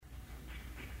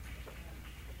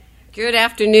Good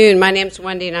afternoon. My name's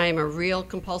Wendy, and I am a real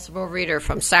compulsive overeater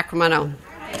from Sacramento.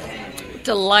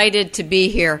 Delighted to be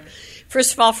here.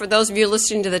 First of all, for those of you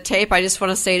listening to the tape, I just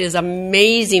want to say it is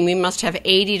amazing. We must have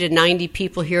 80 to 90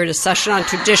 people here at a session on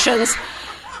traditions.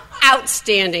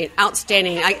 Outstanding,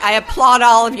 outstanding. I applaud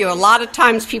all of you. A lot of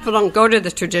times people don't go to the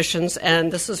traditions,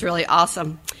 and this is really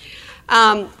awesome.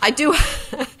 I do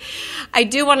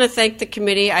want to thank the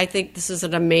committee. I think this is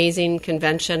an amazing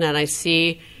convention, and I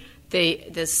see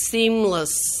the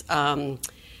seamless, all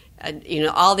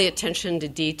the attention to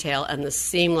detail and the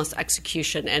seamless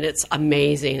execution, and it's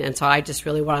amazing. And so I just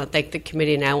really want to thank the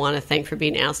committee, and I want to thank for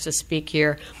being asked to speak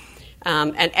here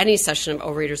at any session of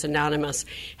Overeaters Anonymous.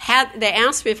 They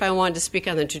asked me if I wanted to speak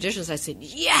on the traditions. I said,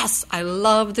 yes, I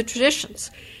love the traditions.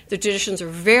 The traditions are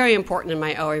very important in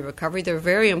my OA recovery. They're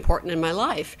very important in my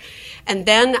life. And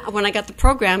then when I got the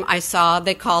program, I saw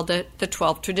they called it the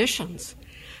 12 Traditions.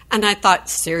 And I thought,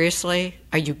 seriously,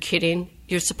 are you kidding?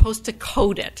 You're supposed to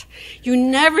code it. You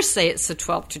never say it's the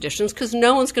 12 traditions because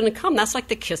no one's going to come. That's like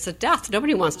the kiss of death.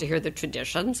 Nobody wants to hear the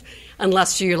traditions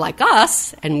unless you're like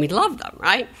us and we love them,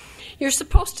 right? You're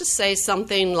supposed to say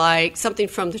something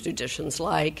from the traditions,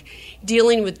 like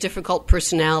dealing with difficult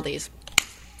personalities.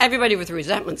 Everybody with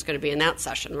resentment is going to be in that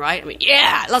session, right? I mean,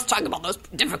 yeah, let's talk about those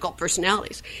difficult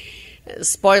personalities.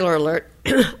 Spoiler alert,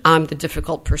 I'm the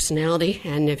difficult personality,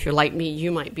 and if you're like me,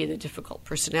 you might be the difficult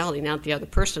personality, not the other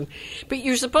person. But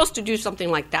you're supposed to do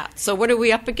something like that. So what are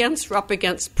we up against? We're up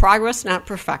against progress, not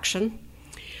perfection.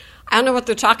 I don't know what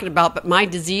they're talking about, but my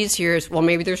disease here is, well,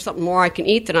 maybe there's something more I can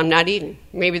eat that I'm not eating.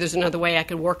 Maybe there's another way I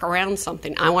can work around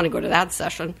something. I want to go to that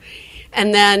session.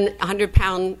 And then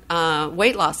 100-pound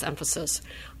weight loss emphasis.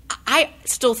 I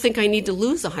still think I need to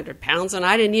lose 100 pounds, and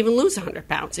I didn't even lose 100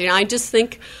 pounds. I just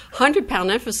think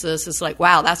 100-pound emphasis is like,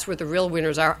 wow, that's where the real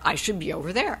winners are. I should be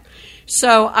over there.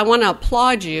 So I want to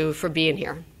applaud you for being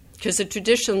here, because the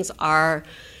traditions are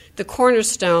the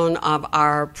cornerstone of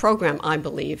our program, I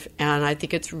believe, and I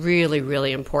think it's really,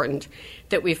 really important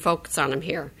that we focus on them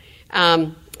here.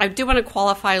 I do want to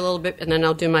qualify a little bit, and then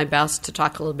I'll do my best to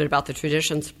talk a little bit about the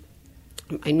traditions.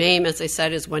 My name, as I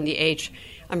said, is Wendy H.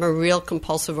 I'm a real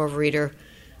compulsive overeater.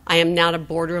 I am not a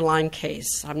borderline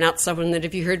case. I'm not someone that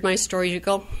if you heard my story, you'd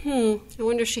go, I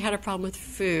wonder if she had a problem with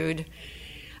food.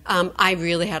 I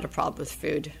really had a problem with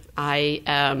food.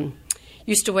 I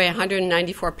used to weigh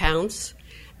 194 pounds,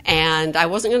 and I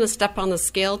wasn't going to step on the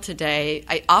scale today.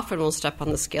 I often will step on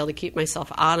the scale to keep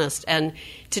myself honest. And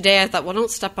today I thought, well,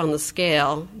 don't step on the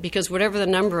scale, because whatever the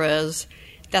number is,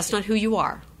 that's not who you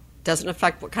are. It doesn't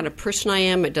affect what kind of person I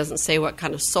am. It doesn't say what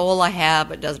kind of soul I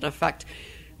have. It doesn't affect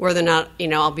whether or not,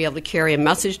 I'll be able to carry a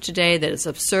message today that is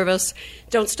of service.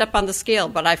 Don't step on the scale.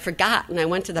 But I forgot, and I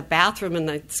went to the bathroom, and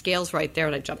the scale's right there,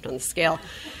 and I jumped on the scale.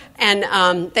 And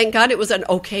thank God it was an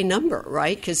okay number,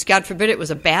 right? Because God forbid it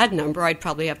was a bad number. I'd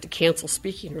probably have to cancel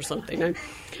speaking or something. And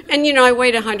I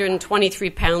weighed 123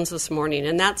 pounds this morning,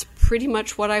 and that's pretty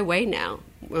much what I weigh now.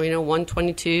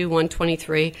 122,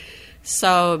 123.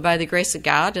 So by the grace of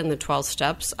God and the 12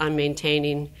 steps, I'm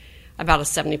maintaining about a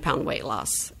 70-pound weight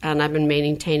loss, and I've been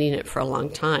maintaining it for a long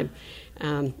time.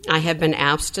 I have been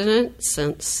abstinent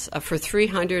for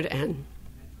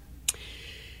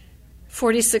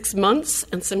 346 months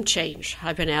and some change.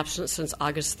 I've been abstinent since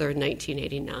August 3rd,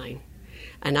 1989.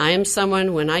 And I am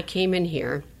someone, when I came in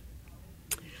here,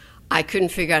 I couldn't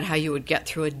figure out how you would get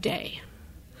through a day.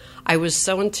 I was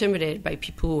so intimidated by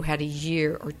people who had a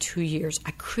year or 2 years.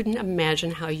 I couldn't imagine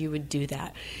how you would do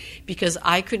that, because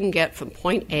I couldn't get from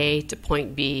point A to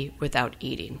point B without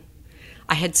eating.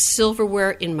 I had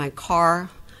silverware in my car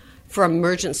for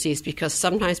emergencies, because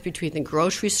sometimes between the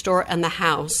grocery store and the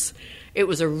house, it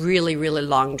was a really, really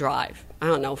long drive. I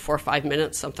don't know, 4 or 5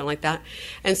 minutes, something like that.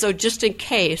 And so just in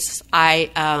case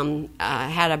I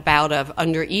had a bout of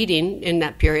under-eating in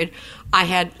that period,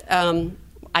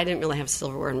 I didn't really have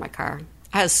silverware in my car.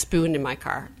 I had a spoon in my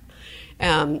car.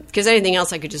 Because anything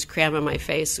else I could just cram in my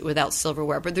face without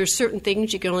silverware. But there's certain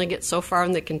things you can only get so far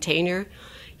in the container,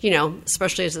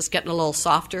 especially as it's getting a little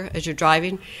softer as you're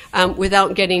driving,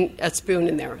 without getting a spoon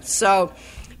in there. So,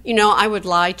 I would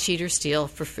lie, cheat, or steal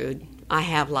for food. I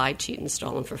have lied, cheated, and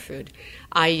stolen for food.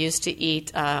 I used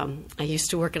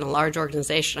to work in a large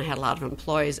organization. I had a lot of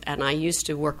employees, and I used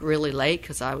to work really late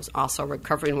because I was also a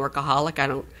recovering workaholic. I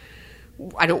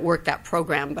don't work that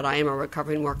program, but I am a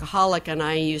recovering workaholic, and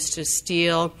I used to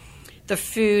steal the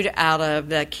food out of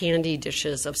the candy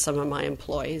dishes of some of my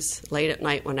employees late at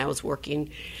night when I was working.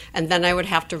 And then I would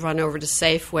have to run over to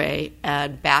Safeway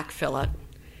and backfill it.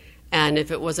 And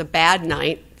if it was a bad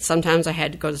night, sometimes I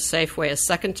had to go to Safeway a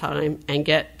second time and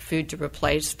get food to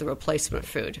replace the replacement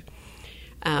food.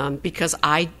 because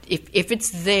if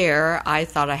it's there, I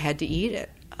thought I had to eat it.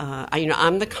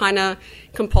 I'm the kind of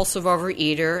compulsive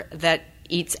overeater that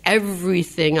eats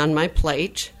everything on my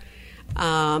plate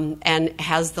and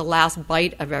has the last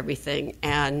bite of everything.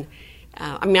 And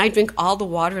I drink all the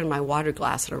water in my water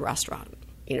glass at a restaurant.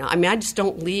 I just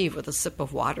don't leave with a sip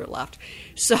of water left.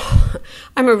 So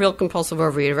I'm a real compulsive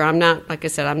overeater. I'm not, like I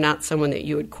said, I'm not someone that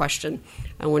you would question.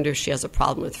 I wonder if she has a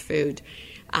problem with food.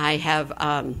 I have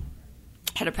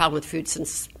had a problem with food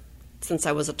since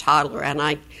I was a toddler. And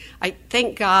I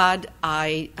thank God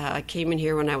I came in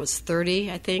here when I was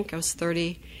 30, I think. I was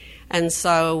 30. And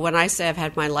so when I say I've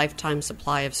had my lifetime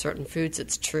supply of certain foods,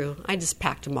 it's true. I just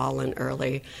packed them all in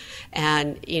early.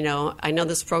 And, I know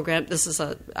this program, this is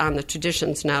on the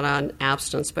traditions, not on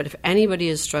abstinence. But if anybody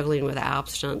is struggling with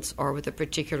abstinence or with a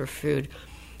particular food,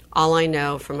 all I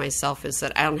know for myself is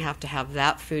that I don't have to have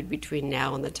that food between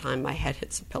now and the time my head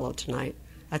hits the pillow tonight.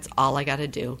 That's all I got to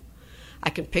do. I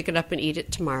can pick it up and eat it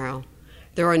tomorrow.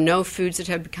 There are no foods that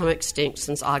have become extinct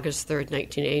since August 3rd,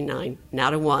 1989.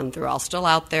 Not a one. They're all still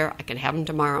out there. I can have them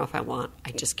tomorrow if I want.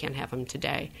 I just can't have them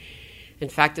today. In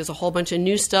fact, there's a whole bunch of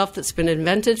new stuff that's been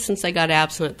invented since I got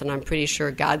abstinent that I'm pretty sure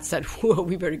God said, whoa,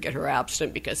 we better get her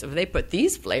abstinent because if they put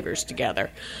these flavors together,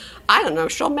 I don't know,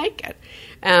 she'll make it.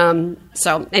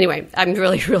 So anyway, I'm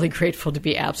really, really grateful to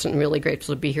be abstinent and really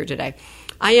grateful to be here today.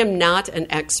 I am not an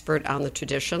expert on the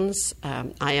traditions.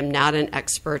 I am not an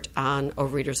expert on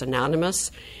Overeaters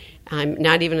Anonymous. I'm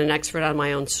not even an expert on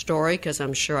my own story because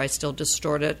I'm sure I still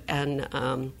distort it and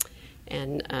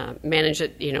manage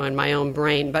it, in my own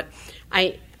brain. But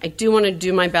I do want to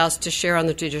do my best to share on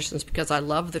the traditions because I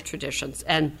love the traditions.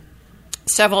 And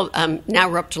several, now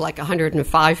we're up to like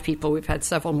 105 people. We've had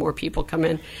several more people come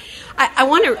in. I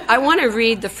want to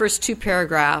read the first two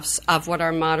paragraphs of what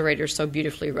our moderator so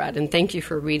beautifully read, and thank you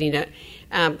for reading it,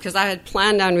 because I had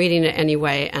planned on reading it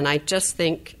anyway, and I just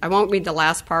think, I won't read the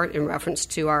last part in reference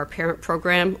to our parent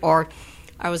program, or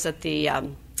I was at the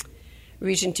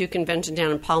Region 2 convention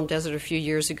down in Palm Desert a few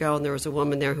years ago, and there was a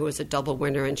woman there who was a double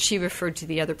winner, and she referred to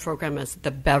the other program as the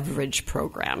beverage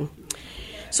program.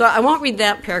 So I won't read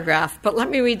that paragraph, but let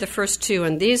me read the first two,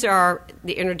 and these are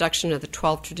the introduction of the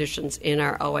 12 traditions in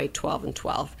our OA 12 and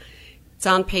 12. It's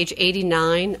on page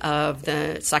 89 of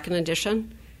the second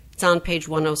edition. It's on page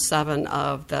 107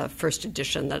 of the first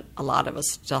edition, that a lot of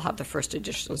us still have the first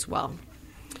edition as well.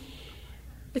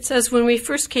 It says, when we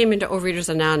first came into Overeaters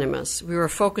Anonymous, we were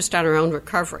focused on our own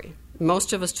recovery.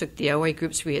 Most of us took the OA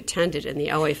groups we attended and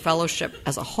the OA fellowship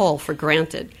as a whole for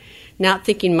granted, not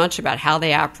thinking much about how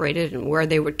they operated and where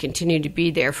they would continue to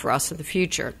be there for us in the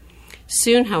future.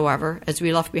 Soon, however, as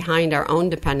we left behind our own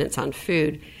dependence on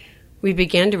food, we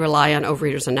began to rely on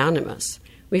Overeaters Anonymous.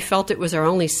 We felt it was our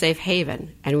only safe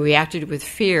haven, and we acted with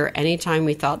fear any time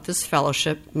we thought this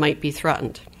fellowship might be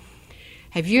threatened.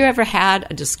 Have you ever had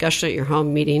a discussion at your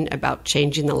home meeting about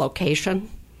changing the location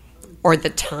or the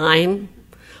time,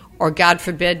 or, God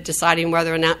forbid, deciding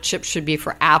whether or not CHIP should be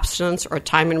for abstinence or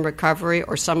time and recovery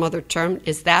or some other term?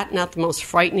 Is that not the most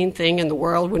frightening thing in the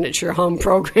world when it's your home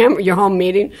program or your home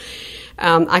meeting?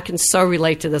 I can so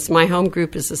relate to this. My home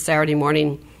group is a Saturday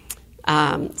morning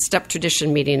step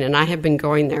tradition meeting, and I have been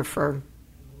going there for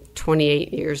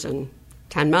 28 years and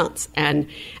 10 months. And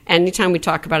anytime we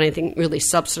talk about anything really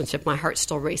substantive, my heart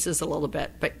still races a little bit.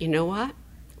 But you know what?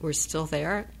 We're still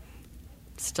there.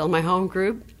 It's still my home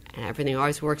group. And everything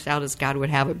always works out as God would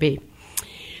have it be.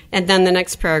 And then the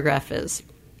next paragraph is,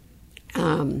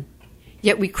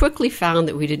 yet we quickly found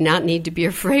that we did not need to be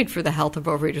afraid for the health of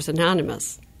Overeaters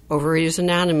Anonymous. Overeaters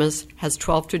Anonymous has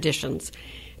 12 traditions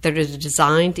that are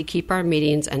designed to keep our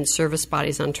meetings and service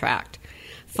bodies on track,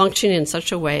 functioning in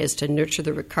such a way as to nurture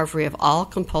the recovery of all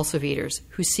compulsive eaters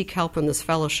who seek help in this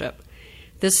fellowship.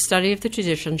 This study of the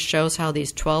tradition shows how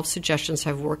these 12 suggestions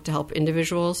have worked to help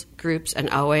individuals, groups,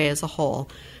 and OA as a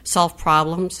whole solve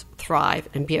problems, thrive,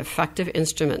 and be effective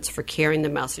instruments for carrying the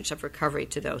message of recovery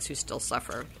to those who still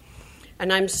suffer.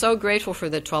 And I'm so grateful for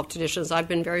the 12 traditions. I've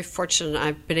been very fortunate.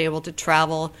 I've been able to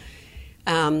travel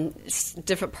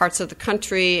different parts of the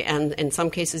country and in some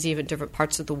cases even different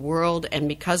parts of the world. And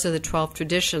because of the 12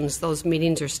 traditions, those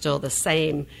meetings are still the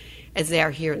same as they are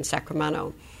here in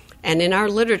Sacramento. And in our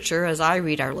literature, as I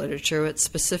read our literature, it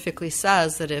specifically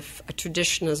says that if a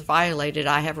tradition is violated,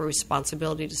 I have a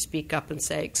responsibility to speak up and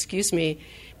say, excuse me,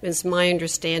 it's my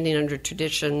understanding under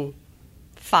tradition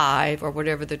 5 or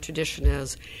whatever the tradition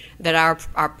is, that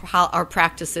our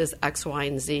practice is X, Y,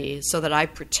 and Z, so that I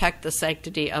protect the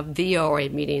sanctity of the OA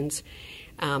meetings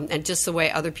and just the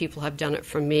way other people have done it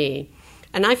for me.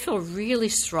 And I feel really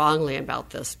strongly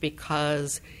about this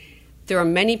because there are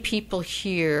many people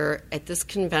here at this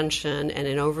convention and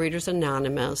in Overeaters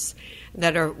Anonymous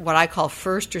that are what I call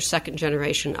first or second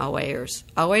generation OAers.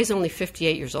 OA is only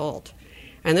 58 years old.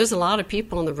 And there's a lot of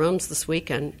people in the rooms this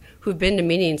weekend who've been to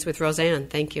meetings with Roseanne,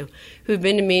 thank you, who've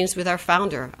been to meetings with our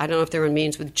founder. I don't know if they were in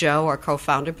meetings with Joe, our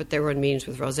co-founder, but they were in meetings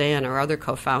with Roseanne, our other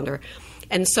co-founder.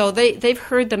 And so they've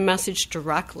heard the message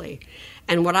directly.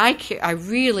 And what I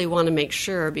really want to make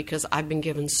sure, because I've been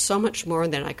given so much more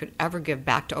than I could ever give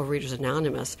back to Overeaters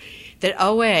Anonymous, that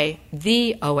OA,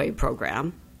 the OA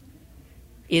program,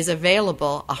 is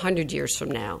available 100 years from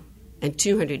now and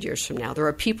 200 years from now. There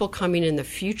are people coming in the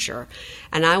future,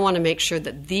 and I want to make sure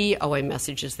that the OA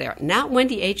message is there, not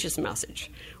Wendy H's message.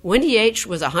 Wendy H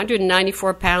was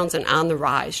 194 pounds and on the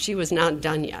rise. She was not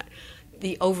done yet.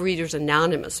 The Overeaters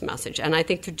Anonymous message, and I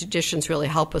think the traditions really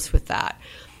help us with that.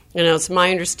 You know, it's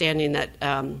my understanding that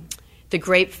The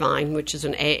Grapevine, which is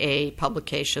an AA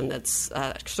publication that's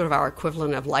sort of our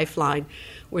equivalent of Lifeline,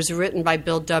 was written by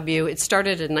Bill W. It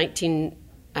started in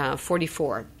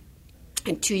 1944.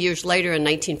 And 2 years later, in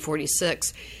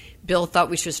 1946, Bill thought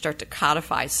we should start to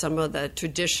codify some of the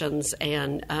traditions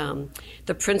and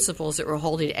the principles that were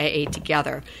holding AA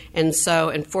together. And so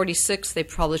in 46, they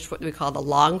published what we call the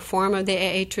long form of the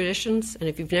AA traditions. And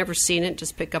if you've never seen it,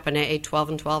 just pick up an AA 12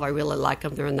 and 12. I really like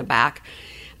them. They're in the back.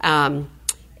 And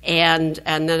then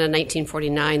in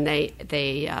 1949,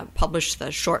 they published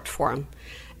the short form.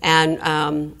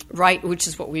 And which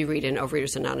is what we read in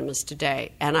Overeaters Anonymous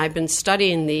today. And I've been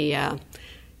studying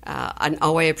an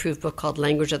OA-approved book called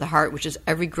Language of the Heart, which is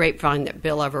every grapevine that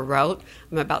Bill ever wrote.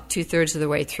 I'm about 2/3 of the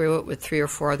way through it with 3 or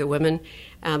 4 other women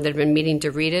that have been meeting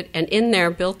to read it. And in there,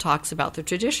 Bill talks about the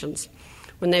traditions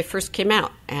when they first came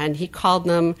out. And he called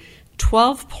them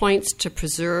 12 points to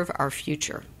preserve our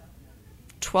future.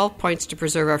 12 points to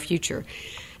preserve our future.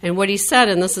 And what he said,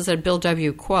 and this is a Bill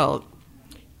W. quote,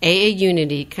 AA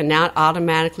unity cannot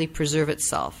automatically preserve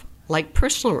itself. Like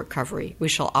personal recovery, we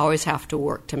shall always have to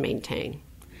work to maintain.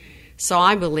 So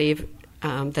I believe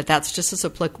that that's just as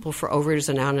applicable for Overeaters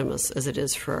Anonymous as it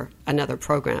is for another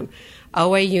program.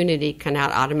 OA unity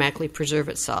cannot automatically preserve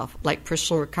itself. Like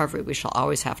personal recovery, we shall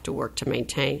always have to work to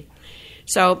maintain.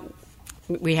 So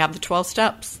we have the 12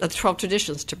 steps, the 12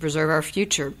 traditions to preserve our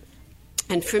future.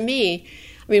 And for me,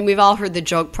 I mean, we've all heard the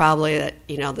joke probably that,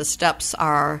 you know, the steps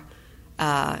are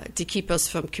to keep us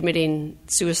from committing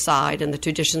suicide, and the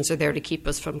traditions are there to keep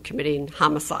us from committing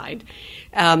homicide.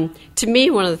 To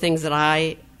me, one of the things that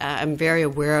I am very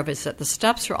aware of is that the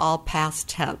steps are all past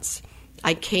tense.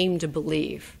 I came to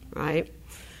believe, right?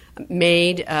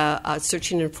 Made a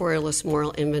searching and fearless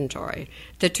moral inventory.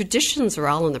 The traditions are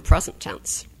all in the present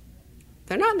tense.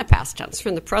 They're not in the past tense,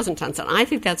 they're in the present tense. And I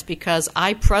think that's because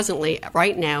I presently,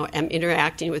 right now, am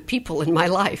interacting with people in my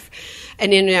life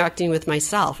and interacting with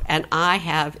myself. And I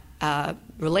have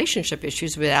relationship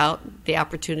issues without the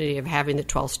opportunity of having the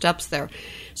 12 steps there.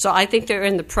 So I think they're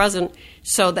in the present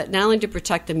so that not only to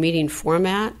protect the meeting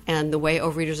format and the way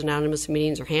Overeaters Anonymous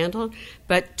meetings are handled,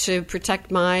 but to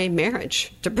protect my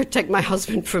marriage, to protect my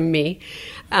husband from me.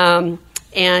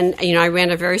 And, you know, I ran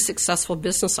a very successful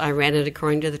business. I ran it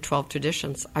according to the 12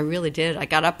 traditions. I really did. I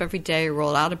got up every day,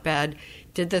 rolled out of bed,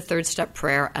 did the 3rd step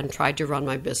prayer, and tried to run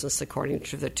my business according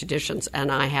to the traditions.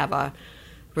 And I have a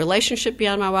relationship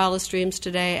beyond my wildest dreams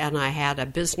today, and I had a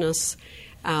business.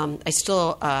 I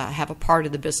still have a part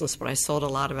of the business, but I sold a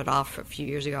lot of it off a few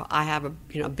years ago. I have a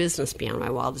business beyond my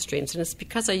wildest dreams, and it's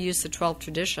because I used the 12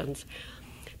 traditions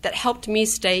that helped me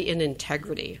stay in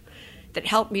integrity, that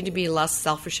helped me to be less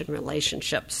selfish in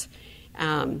relationships,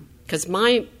 because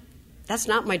that's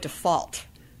not my default.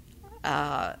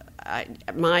 I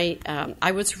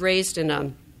was raised in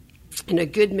a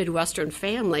good Midwestern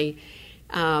family,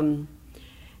 and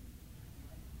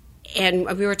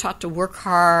we were taught to work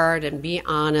hard and be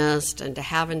honest and to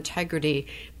have integrity.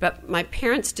 But my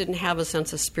parents didn't have a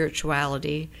sense of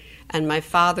spirituality, and my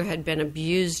father had been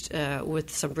abused with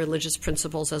some religious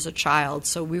principles as a child,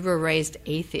 so we were raised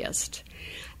atheist,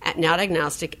 not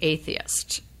agnostic,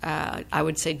 atheist. I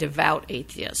would say devout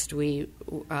atheist. We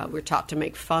were taught to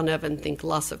make fun of and think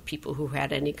less of people who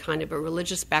had any kind of a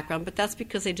religious background, but that's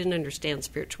because they didn't understand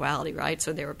spirituality, right?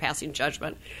 So they were passing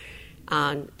judgment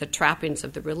on the trappings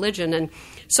of the religion. And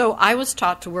so I was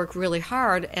taught to work really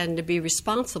hard and to be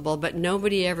responsible, but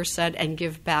nobody ever said, and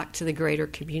give back to the greater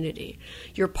community.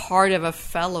 You're part of a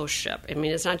fellowship. I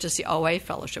mean, it's not just the OA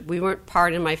fellowship. We weren't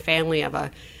part in my family of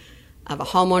a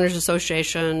homeowners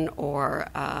association or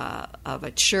of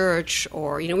a church,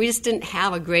 or, we just didn't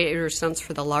have a greater sense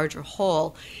for the larger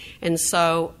whole. And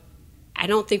so I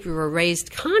don't think we were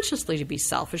raised consciously to be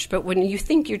selfish, but when you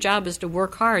think your job is to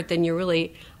work hard, then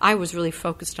I was really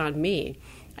focused on me.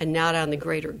 and not on the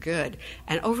greater good.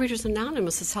 And Overeaters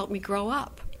Anonymous has helped me grow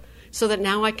up so that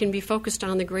now I can be focused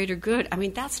on the greater good. I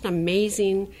mean, that's an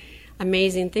amazing,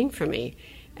 amazing thing for me,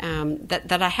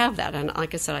 that I have that. And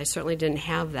like I said, I certainly didn't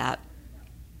have that.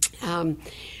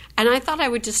 And I thought I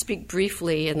would just speak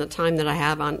briefly in the time that I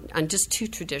have on just two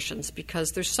traditions,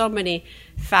 because there's so many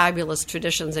fabulous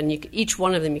traditions, and each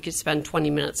one of them you could spend 20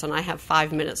 minutes, and I have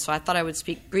 5 minutes. So I thought I would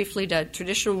speak briefly to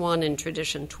Tradition 1 and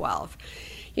Tradition 12.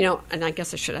 And I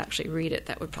guess I should actually read it.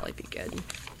 That would probably be good.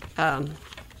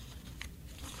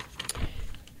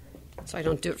 So I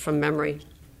don't do it from memory.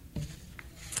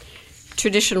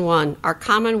 Tradition 1, our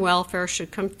common welfare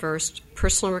should come first.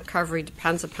 Personal recovery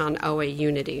depends upon OA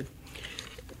unity.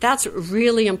 That's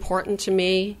really important to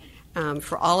me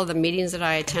for all of the meetings that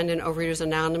I attend in Overeaters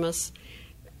Anonymous.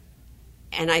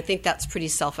 And I think that's pretty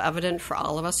self-evident for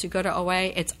all of us who go to OA.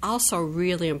 It's also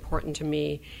really important to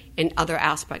me in other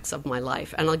aspects of my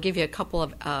life. And I'll give you a couple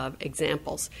of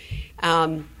examples.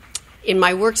 In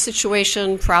my work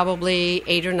situation, probably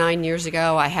 8 or 9 years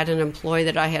ago, I had an employee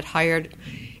that I had hired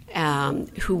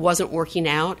who wasn't working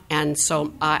out, and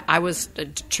so I was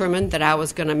determined that I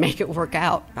was going to make it work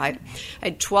out. Right? I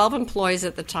had 12 employees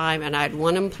at the time, and I had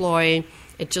one employee.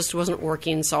 It just wasn't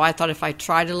working, so I thought if I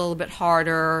tried a little bit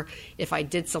harder, if I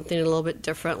did something a little bit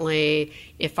differently,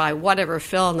 if I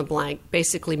fill in the blank,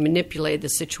 basically manipulated the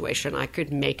situation, I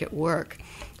could make it work.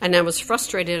 And I was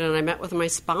frustrated, and I met with my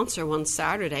sponsor one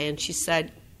Saturday, and she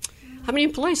said, "How many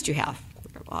employees do you have?"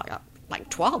 "Well, I got like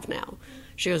 12 now."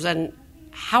 She goes, "And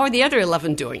how are the other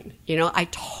 11 doing?" I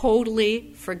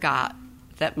totally forgot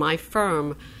that my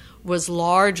firm was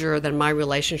larger than my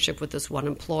relationship with this one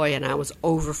employee, and I was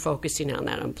over-focusing on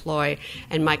that employee.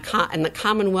 And and the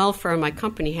common welfare of my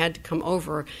company had to come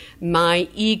over my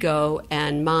ego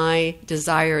and my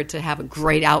desire to have a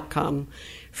great outcome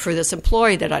for this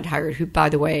employee that I'd hired, who, by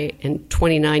the way, in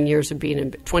 28 years of being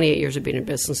in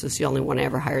business, is the only one I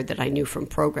ever hired that I knew from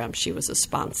programs. She was a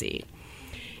sponsee.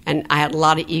 And I had a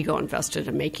lot of ego invested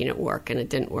in making it work, and it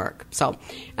didn't work. So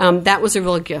that was a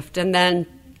real gift. And then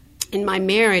in my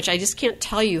marriage, I just can't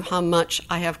tell you how much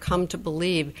I have come to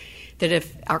believe that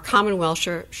if our common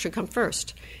welfare should come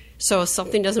first. So if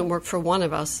something doesn't work for one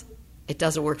of us, it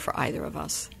doesn't work for either of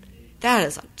us. That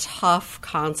is a tough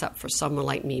concept for someone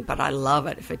like me, but I love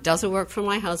it. If it doesn't work for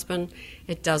my husband,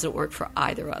 it doesn't work for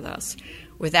either of us.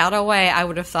 Without OA, I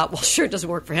would have thought, well, sure, it doesn't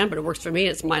work for him, but it works for me,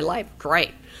 and it's my life.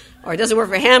 Great. Or it doesn't work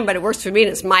for him, but it works for me,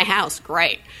 and it's my house.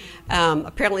 Great.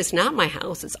 Apparently it's not my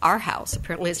house, it's our house.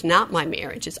 Apparently it's not my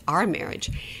marriage, it's our marriage.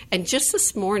 And just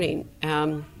this morning,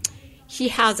 he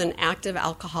has an active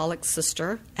alcoholic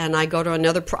sister, and I've gone to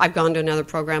another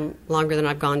program longer than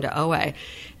I've gone to OA.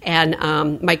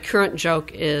 And my current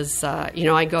joke is,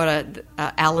 I go to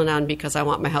Al-Anon because I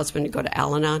want my husband to go to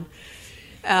Al-Anon.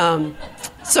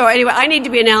 So anyway, I need to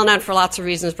be an Al-Anon for lots of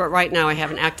reasons, but right now I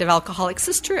have an active alcoholic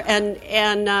sister, and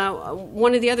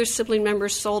one of the other sibling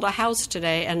members sold a house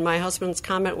today, and my husband's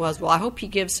comment was, well, I hope she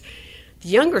gives the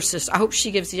younger sister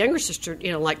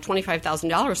like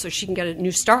 $25,000 so she can get a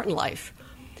new start in life.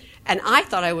 And I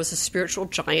thought I was a spiritual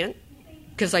giant,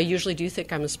 because I usually do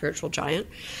think I'm a spiritual giant.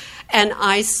 And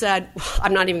I said, well,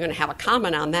 I'm not even going to have a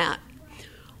comment on that.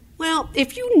 Well,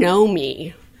 if you know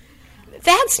me,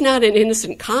 that's not an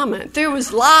innocent comment. There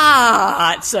was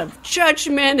lots of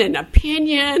judgment and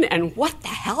opinion, and what the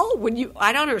hell?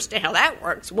 I don't understand how that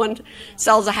works. One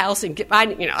sells a house and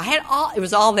it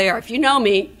was all there. If you know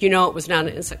me, you know it was not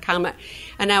an innocent comment.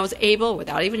 And I was able,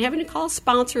 without even having to call a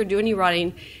sponsor or do any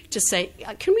writing, to say,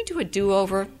 can we do a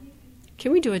do-over?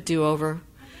 Can we do a do-over?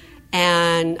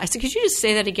 And I said, could you just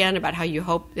say that again about how you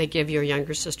hope they give your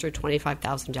younger sister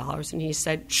 $25,000? And he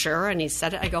said, sure. And he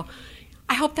said it. I go,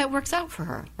 I hope that works out for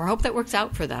her, or I hope that works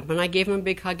out for them. And I gave him a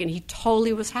big hug, and he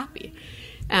totally was happy.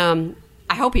 I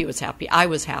hope he was happy. I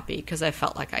was happy because I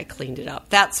felt like I cleaned it up.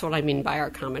 That's what I mean by our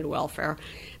common welfare.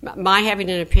 My having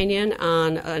an opinion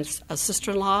on a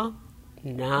sister-in-law,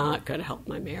 not going to help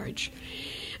my marriage.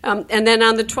 And then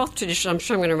on the 12th tradition, I'm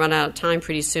sure I'm going to run out of time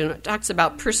pretty soon. It talks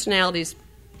about personalities.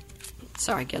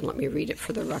 Sorry, again, let me read it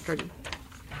for the record.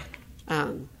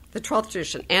 The 12th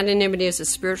tradition, anonymity is the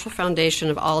spiritual foundation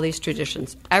of all these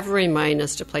traditions, ever remind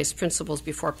us to place principles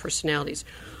before personalities.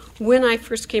 When I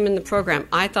first came in the program,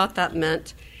 I thought that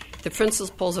meant the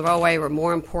principles of OA were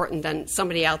more important than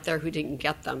somebody out there who didn't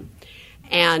get them.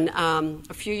 And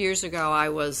a few years ago, I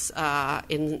was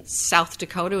in South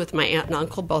Dakota with my aunt and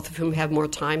uncle, both of whom have more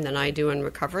time than I do in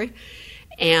recovery.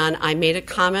 And I made a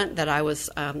comment that I was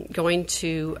going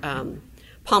to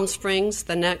Palm Springs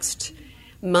the next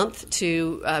month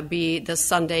to be the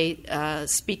Sunday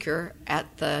speaker at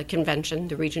the convention,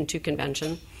 the Region 2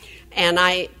 convention. And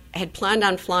I had planned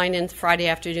on flying in Friday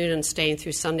afternoon and staying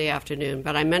through Sunday afternoon,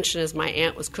 but I mentioned as my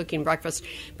aunt was cooking breakfast,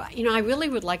 but, I really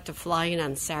would like to fly in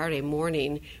on Saturday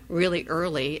morning really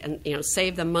early and,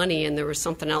 save the money, and there was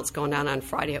something else going on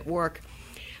Friday at work.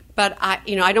 But, I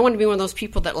don't want to be one of those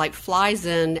people that, flies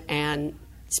in and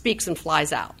speaks and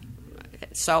flies out.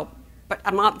 So, but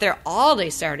I'm out there all day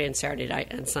Saturday and Saturday night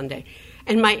and Sunday.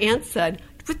 And my aunt said,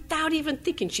 without even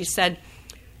thinking, she said,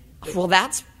 well,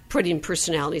 that's putting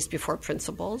personalities before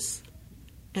principles.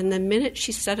 And the minute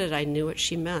she said it, I knew what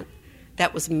she meant.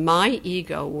 That was my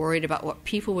ego worried about what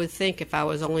people would think if I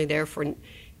was only there for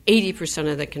 80%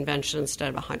 of the convention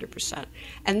instead of 100%.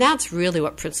 And that's really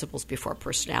what principles before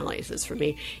personalities is for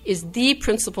me, is the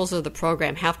principles of the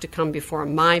program have to come before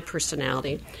my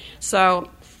personality. So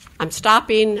I'm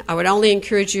stopping. I would only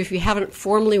encourage you, if you haven't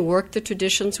formally worked the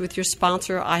traditions with your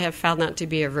sponsor, I have found that to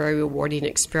be a very rewarding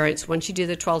experience. Once you do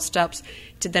the 12 steps,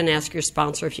 to then ask your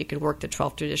sponsor if you can work the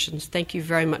 12 traditions. Thank you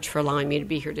very much for allowing me to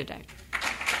be here today.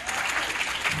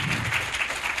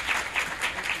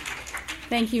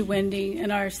 Thank you, Wendy.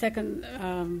 And our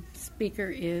second speaker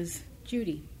is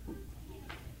Judy.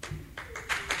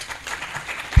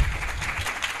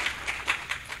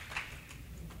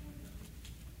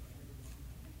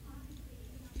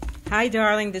 Hi,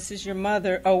 darling. This is your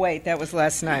mother. Oh, wait, that was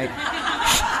last night.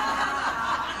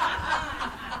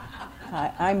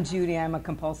 Hi, I'm Judy. I'm a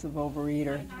compulsive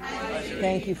overeater.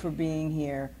 Thank you for being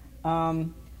here. A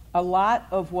lot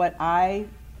of what I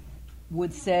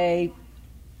would say,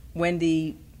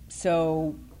 Wendy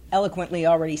so eloquently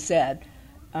already said.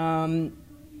 In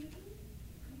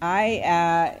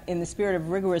the spirit of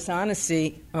rigorous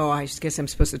honesty, I guess I'm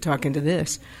supposed to talk into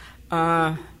this.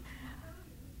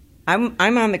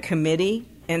 I'm on the committee,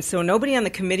 and so nobody on the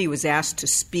committee was asked to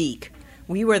speak.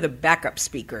 We were the backup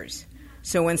speakers.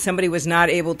 So when somebody was not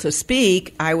able to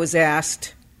speak, I was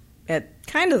asked at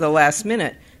kind of the last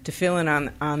minute to fill in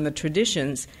on the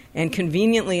traditions. And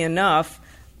conveniently enough,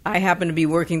 I happen to be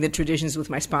working the traditions with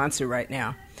my sponsor right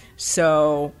now.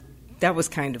 So that was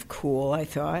kind of cool, I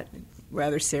thought,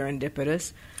 rather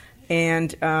serendipitous.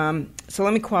 And so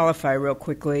let me qualify real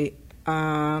quickly.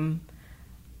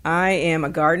 I am a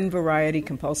garden variety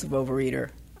compulsive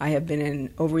overeater. I have been in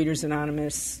Overeaters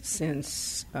Anonymous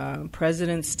since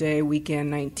President's Day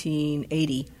weekend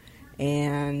 1980.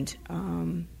 And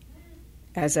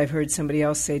as I've heard somebody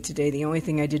else say today, the only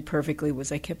thing I did perfectly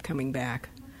was I kept coming back.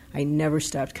 I never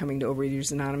stopped coming to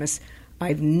Overeaters Anonymous.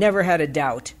 I've never had a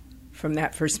doubt from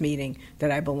that first meeting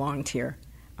that I belonged here.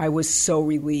 I was so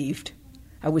relieved.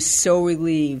 I was so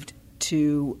relieved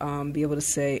to be able to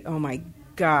say, oh my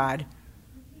God,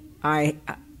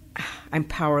 I'm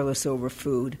powerless over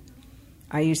food.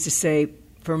 I used to say,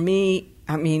 for me,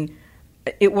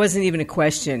 it wasn't even a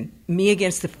question. Me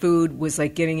against the food was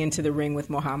like getting into the ring with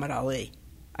Muhammad Ali.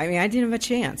 I didn't have a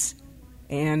chance.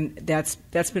 And that's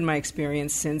been my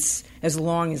experience since as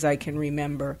long as I can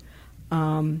remember.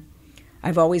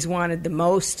 I've always wanted the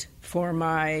most for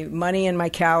my money and my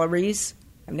calories.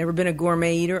 I've never been a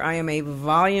gourmet eater. I am a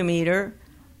volume eater.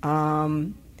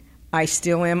 I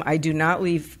still am. I do not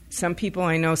leave. Some people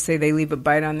I know say they leave a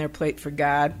bite on their plate for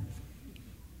God.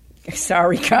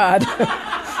 Sorry, God.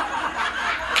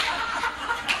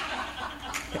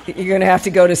 You're going to have to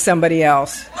go to somebody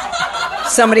else's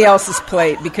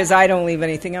plate, because I don't leave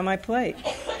anything on my plate.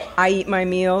 I eat my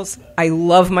meals. I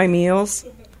love my meals.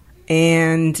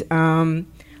 And a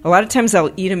lot of times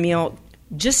I'll eat a meal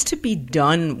just to be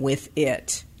done with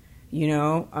it.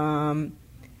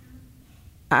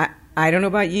 I don't know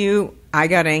about you. I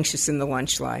got anxious in the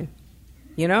lunch line.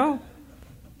 I'm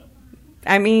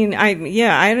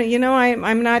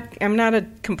not a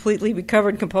completely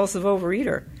recovered compulsive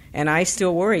overeater, and I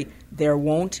still worry there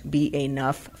won't be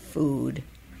enough food.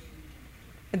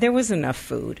 There was enough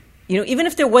food. Even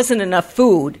if there wasn't enough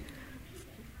food,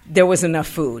 there was enough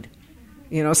food.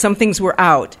 Some things were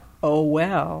out. Oh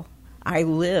well, I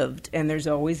lived, and there's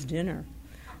always dinner.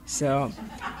 So,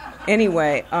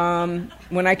 anyway,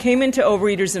 when I came into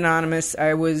Overeaters Anonymous,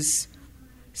 I was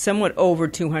somewhat over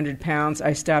 200 pounds.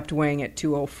 I stopped weighing at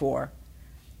 204.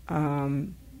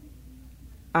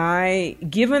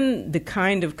 Given the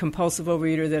kind of compulsive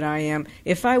overeater that I am,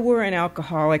 if I were an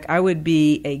alcoholic, I would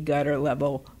be a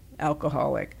gutter-level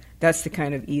alcoholic. That's the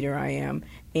kind of eater I am.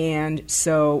 And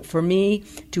so for me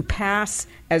to pass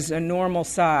as a normal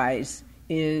size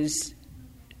is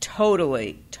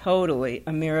totally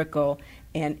a miracle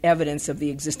and evidence of the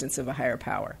existence of a higher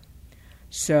power.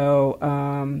 So,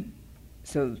 and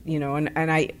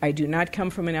I do not come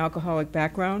from an alcoholic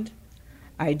background.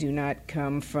 I do not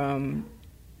come from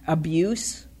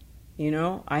abuse.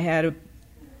 I had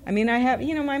I mean,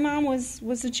 my mom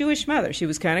was a Jewish mother. She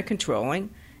was kind of controlling.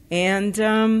 And,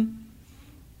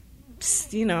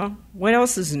 what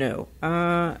else is new?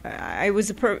 I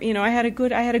had a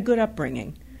good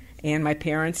upbringing. And my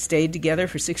parents stayed together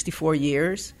for 64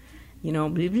 years,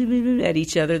 at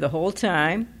each other the whole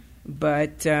time.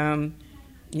 But, don't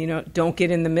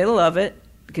get in the middle of it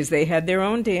because they had their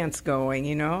own dance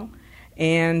going,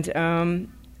 And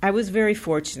I was very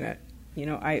fortunate.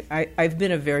 I've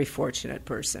been a very fortunate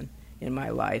person in my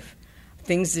life.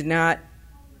 Things did not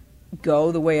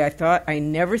go the way I thought. I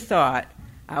never thought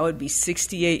I would be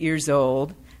 68 years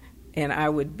old and I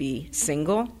would be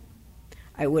single.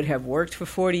 I would have worked for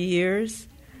 40 years.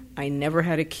 I never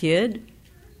had a kid.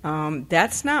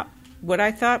 That's not what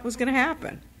I thought was going to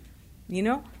happen,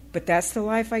 But that's the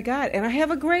life I got. And I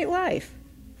have a great life.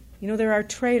 There are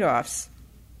trade-offs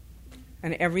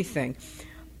and everything.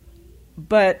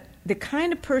 But the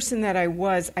kind of person that I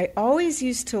was, I always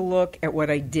used to look at what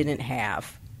I didn't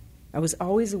have. I was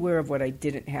always aware of what I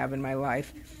didn't have in my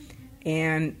life.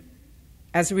 And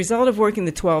as a result of working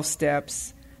the 12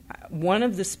 steps, one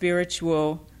of the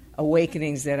spiritual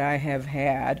awakenings that I have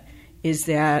had is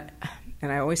that,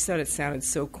 and I always thought it sounded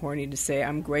so corny to say,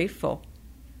 I'm grateful.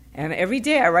 And every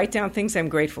day I write down things I'm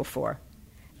grateful for.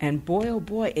 And boy, oh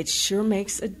boy, it sure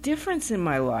makes a difference in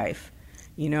my life.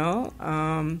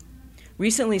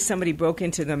 Recently somebody broke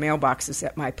into the mailboxes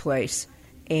at my place.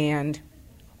 And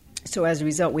so as a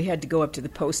result, we had to go up to the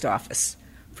post office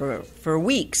for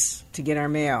weeks to get our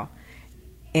mail.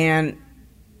 And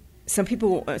some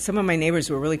of my neighbors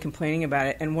were really complaining about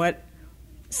it. And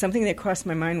something that crossed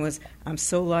my mind was, I'm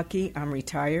so lucky, I'm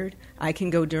retired, I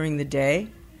can go during the day,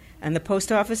 and the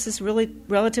post office is really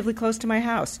relatively close to my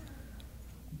house.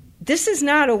 This is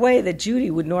not a way that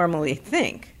Judy would normally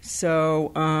think.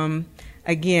 So,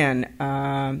 again,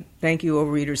 thank you,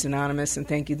 Overeaters Anonymous, and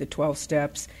thank you, the 12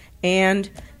 Steps. And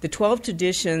the 12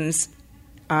 traditions,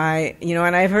 and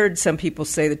I've heard some people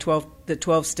say the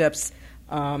 12 Steps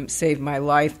saved my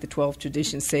life, the 12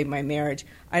 traditions saved my marriage.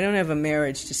 I don't have a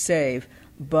marriage to save,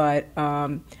 but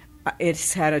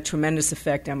it's had a tremendous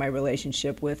effect on my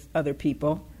relationship with other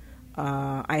people.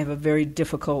 I have a very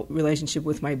difficult relationship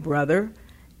with my brother,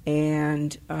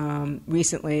 and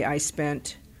recently I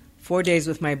spent 4 days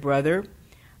with my brother.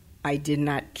 I did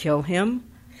not kill him.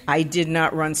 I did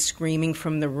not run screaming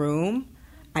from the room.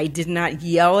 I did not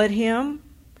yell at him.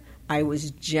 I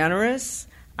was generous.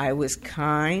 I was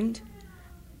kind.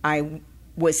 I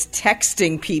was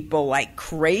texting people like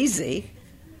crazy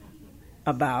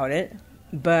about it.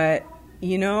 But,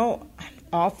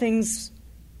 all things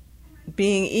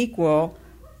being equal,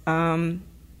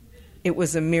 it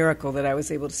was a miracle that I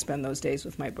was able to spend those days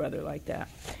with my brother like that.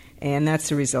 And that's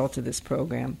the result of this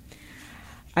program.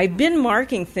 I've been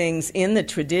marking things in the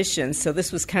tradition, so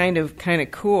this was kind of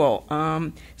cool.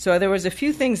 So there was a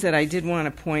few things that I did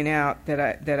want to point out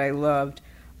that I loved.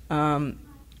 In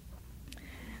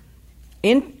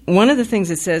one of the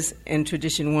things it says in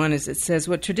Tradition 1 is it says,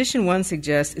 what Tradition 1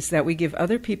 suggests is that we give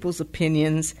other people's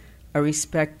opinions a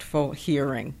respectful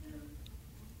hearing.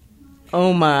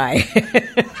 Oh my.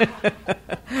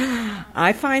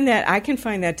 I can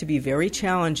find that to be very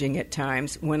challenging at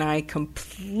times when I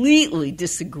completely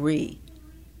disagree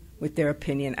with their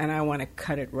opinion and I want to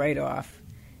cut it right off.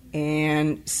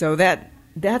 And so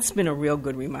that's been a real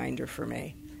good reminder for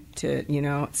me to,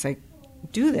 it's like,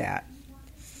 do that.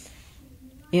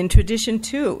 In Tradition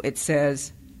 2, it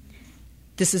says,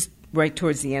 this is right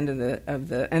towards the end of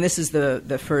the and this is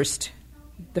the first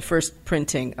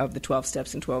printing of the 12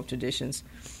 Steps and 12 Traditions.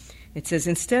 It says,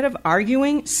 instead of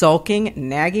arguing, sulking,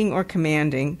 nagging, or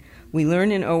commanding, we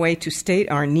learn in OA to state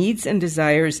our needs and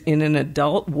desires in an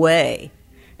adult way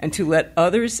and to let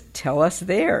others tell us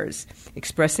theirs,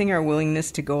 expressing our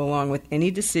willingness to go along with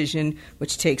any decision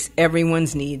which takes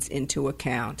everyone's needs into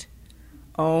account.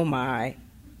 Oh my.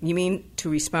 You mean to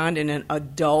respond in an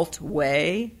adult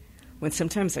way when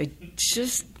sometimes I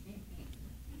just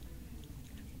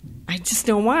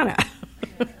don't want to.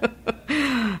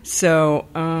 So,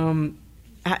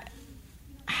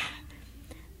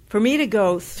 for me to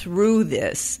go through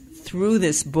this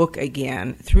book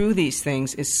again, through these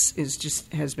things,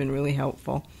 has been really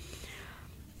helpful.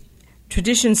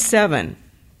 Tradition 7,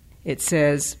 it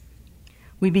says,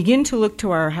 we begin to look to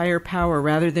our higher power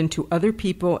rather than to other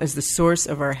people as the source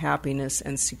of our happiness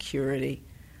and security.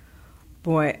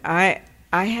 Boy, I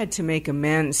had to make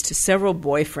amends to several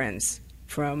boyfriends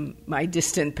from my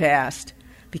distant past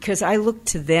because I looked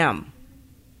to them.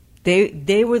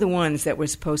 They were the ones that were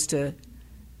supposed to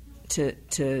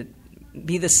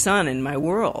be the sun in my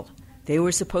world. They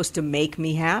were supposed to make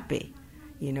me happy.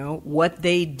 What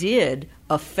they did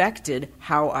affected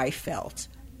how I felt.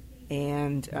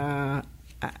 And,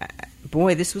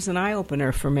 boy, this was an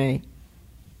eye-opener for me.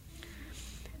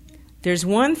 There's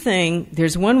one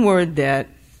word that,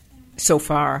 so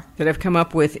far, that I've come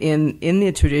up with in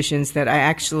the traditions that I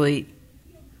actually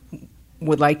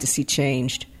would like to see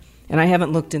changed. And I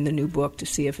haven't looked in the new book to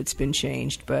see if it's been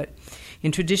changed. But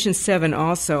in Tradition 7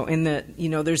 also,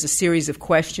 there's a series of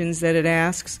questions that it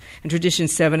asks. And Tradition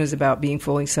 7 is about being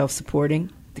fully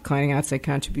self-supporting, declining outside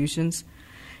contributions.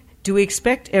 Do we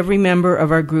expect every member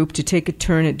of our group to take a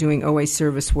turn at doing OA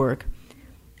service work?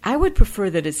 I would prefer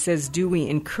that it says, do we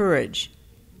encourage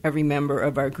every member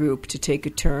of our group to take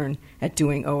a turn at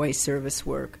doing OA service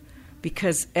work?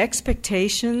 Because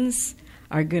expectations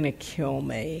are going to kill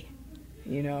me.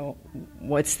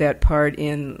 What's that part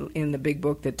in the big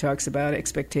book that talks about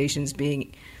expectations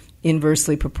being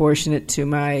inversely proportionate to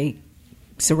my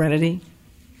serenity?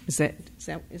 Isn't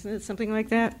it something like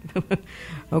that?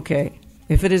 Okay.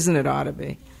 If it isn't, it ought to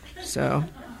be. So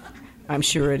I'm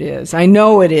sure it is. I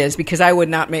know it is because I would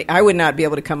not be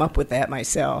able to come up with that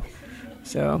myself.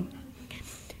 So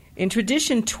in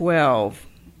Tradition 12,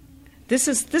 this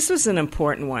was an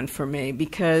important one for me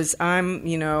because I'm,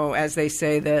 as they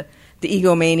say, the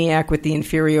egomaniac with the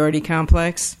inferiority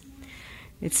complex.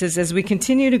 It says, as we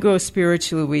continue to grow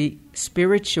spiritually,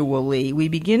 we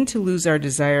begin to lose our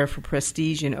desire for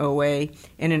prestige in OA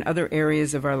and in other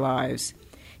areas of our lives.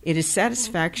 It is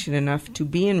satisfaction enough to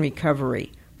be in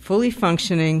recovery, fully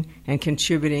functioning and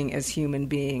contributing as human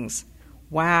beings.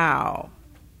 Wow.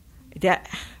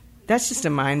 That's just a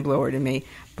mind blower to me.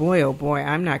 Boy, oh boy,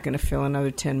 I'm not going to fill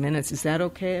another 10 minutes. Is that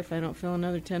okay if I don't fill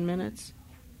another 10 minutes?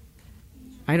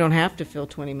 I don't have to fill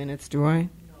 20 minutes, do I? No.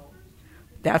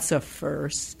 That's a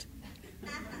first.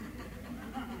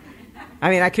 I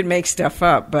mean, I could make stuff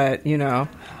up, but,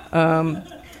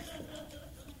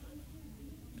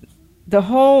 the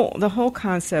whole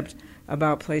concept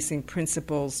about placing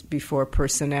principles before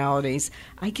personalities,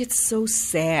 I get so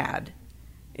sad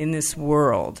in this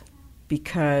world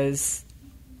because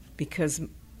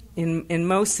in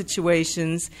most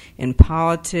situations, in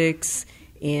politics,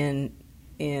 in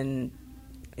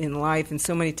life, and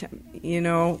so many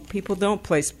times, people don't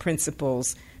place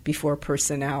principles before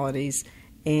personalities,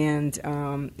 and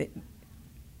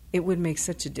it would make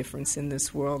such a difference in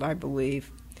this world, I believe.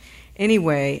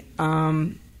 Anyway,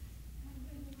 I'm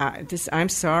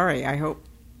sorry. I hope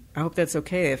that's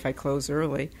okay if I close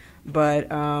early, but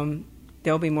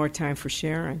there'll be more time for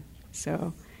sharing.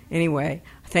 So, anyway,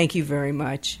 thank you very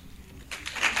much.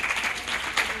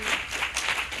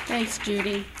 Thanks,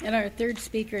 Judy. And our third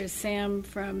speaker is Sam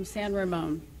from San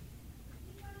Ramon.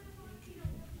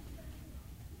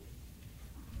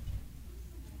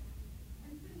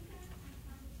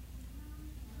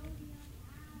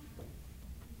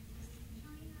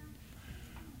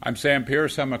 I'm Sam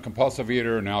Pierce. I'm a compulsive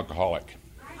eater and alcoholic.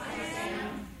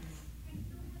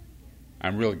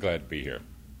 I'm really glad to be here.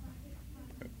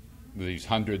 These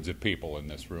hundreds of people in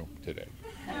this room today.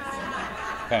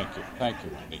 Thank you,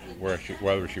 Wendy,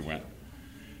 wherever she went.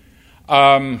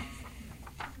 By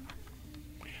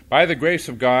the grace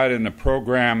of God in the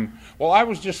program, I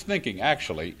was just thinking,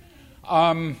 actually,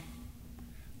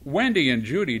 Wendy and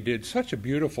Judy did such a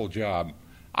beautiful job.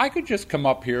 I could just come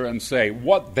up here and say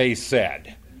what they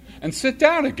said and sit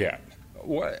down again.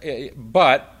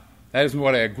 But that isn't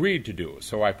what I agreed to do,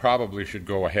 so I probably should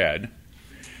go ahead.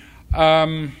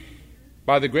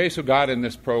 By the grace of God in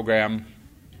this program,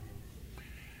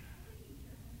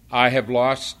 I have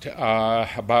lost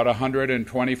about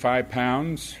 125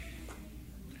 pounds,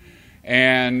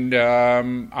 and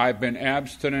I've been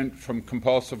abstinent from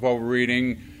compulsive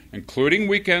overeating, including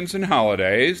weekends and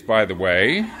holidays, by the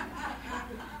way,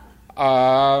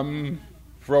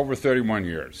 for over 31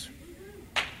 years.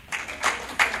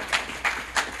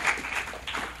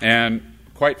 And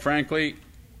quite frankly,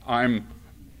 I'm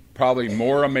probably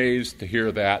more amazed to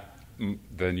hear that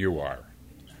than you are.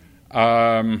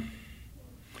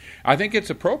 I think it's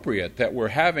appropriate that we're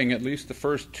having at least the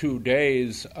first 2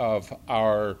 days of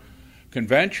our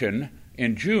convention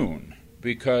in June,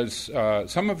 because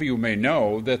some of you may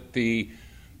know that the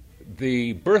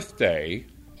birthday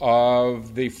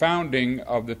of the founding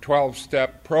of the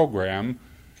 12-step program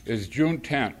is June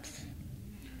 10th.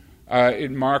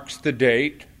 It marks the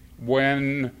date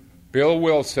when Bill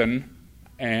Wilson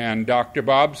and Dr.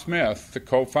 Bob Smith, the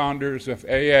co-founders of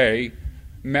AA,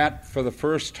 met for the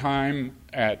first time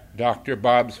at Dr.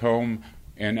 Bob's home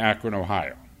in Akron,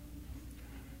 Ohio.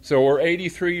 So we're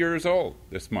 83 years old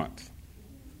this month.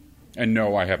 And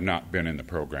no, I have not been in the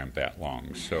program that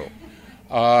long.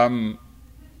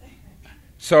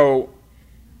 So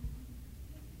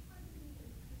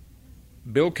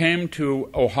Bill came to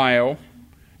Ohio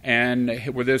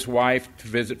and with his wife to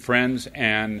visit friends,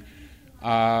 and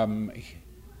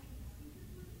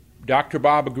Dr.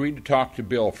 Bob agreed to talk to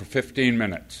Bill for 15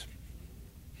 minutes.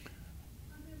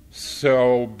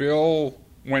 So Bill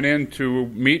went in to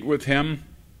meet with him,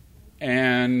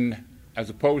 and as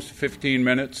opposed to 15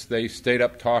 minutes, they stayed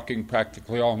up talking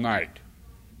practically all night.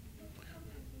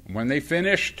 When they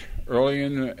finished early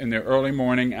in the early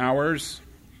morning hours,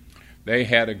 they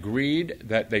had agreed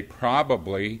that they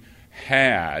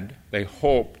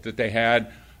hoped that they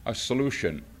had a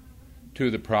solution to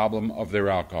the problem of their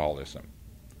alcoholism.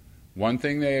 One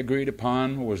thing they agreed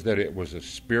upon was that it was a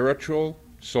spiritual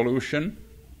solution,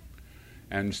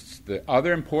 and the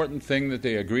other important thing that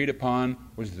they agreed upon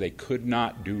was that they could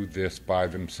not do this by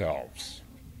themselves.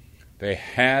 They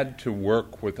had to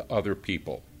work with other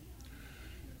people.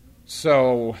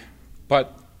 So,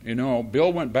 but,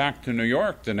 Bill went back to New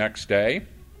York the next day,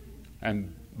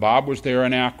 and Bob was there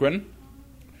in Akron.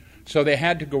 So they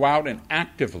had to go out and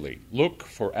actively look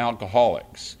for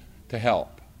alcoholics to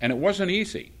help. And it wasn't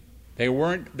easy. They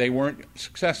weren't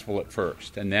successful at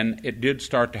first. And then it did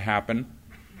start to happen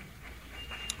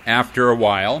after a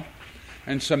while.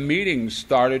 And some meetings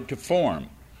started to form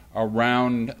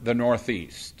around the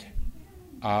Northeast.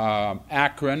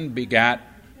 Akron begat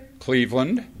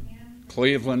Cleveland.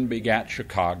 Cleveland begat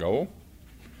Chicago.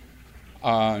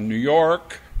 New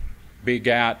York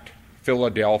begat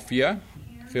Philadelphia.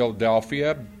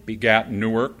 Philadelphia begat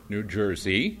Newark, New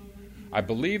Jersey. I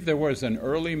believe there was an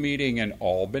early meeting in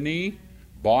Albany.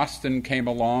 Boston came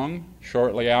along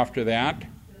shortly after that.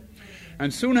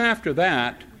 And soon after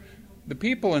that, the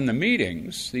people in the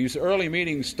meetings, these early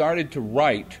meetings, started to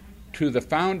write to the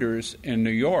founders in New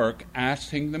York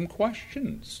asking them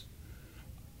questions.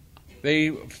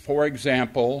 For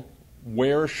example,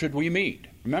 where should we meet?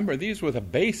 Remember, these were the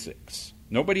basics.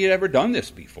 Nobody had ever done this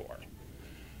before.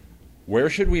 Where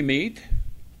should we meet?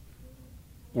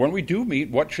 When we do meet,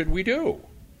 what should we do?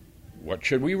 What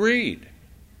should we read?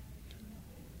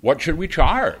 What should we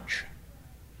charge?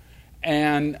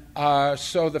 And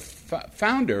so the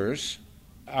founders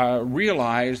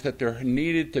realized that there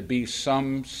needed to be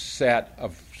some sort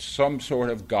of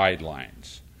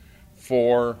guidelines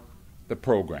for the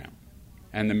program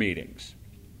and the meetings.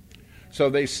 So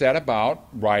they set about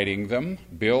writing them.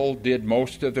 Bill did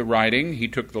most of the writing. He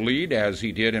took the lead, as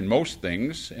he did in most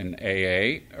things in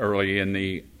AA early in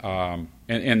the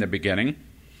beginning,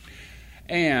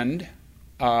 and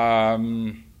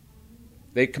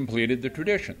they completed the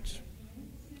traditions.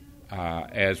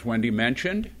 As Wendy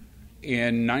mentioned,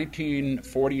 in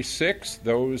 1946,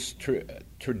 those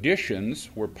traditions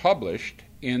were published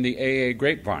in the AA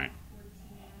Grapevine,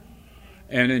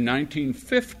 and in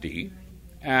 1950.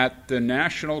 At the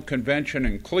National Convention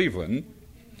in Cleveland,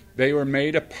 they were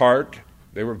made a part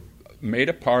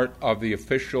of the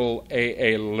official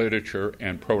AA literature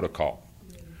and protocol.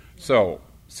 So,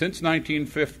 since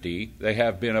 1950, they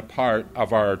have been a part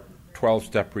of our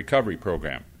 12-step recovery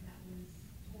program.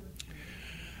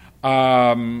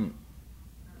 I'm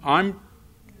going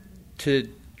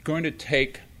to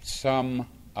take some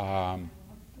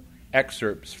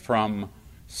excerpts from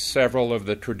several of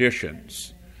the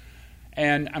traditions.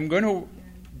 And I'm going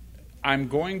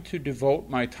to devote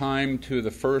my time to the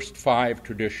first 5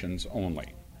 traditions only,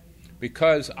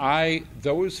 because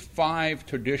those 5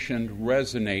 traditions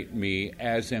resonate me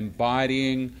as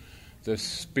embodying the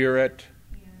spirit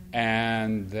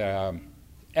and the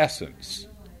essence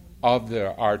of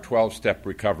our 12-step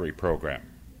recovery program.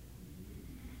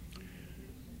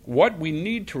 What we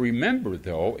need to remember,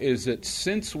 though, is that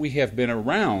since we have been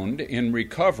around in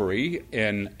recovery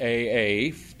in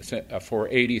AA for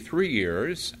 83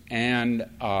 years and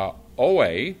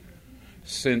OA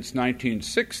since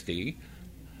 1960,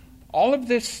 all of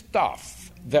this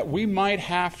stuff that we might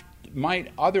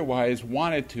otherwise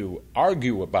wanted to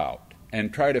argue about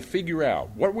and try to figure out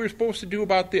what we're supposed to do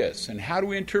about this and how do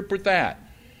we interpret that,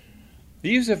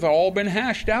 these have all been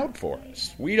hashed out for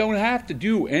us. We don't have to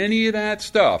do any of that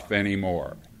stuff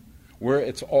anymore, where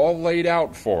it's all laid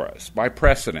out for us by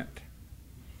precedent.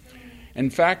 In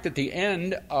fact, at the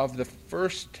end of the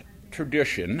first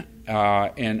tradition,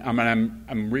 and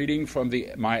I'm reading from the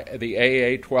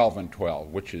AA 12 and 12,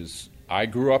 which is, I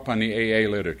grew up on the AA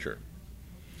literature.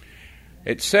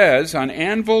 It says, on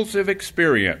anvils of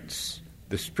experience,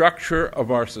 the structure of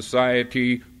our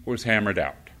society was hammered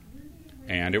out.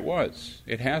 And it was.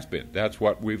 It has been. That's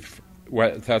what we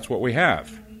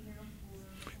have.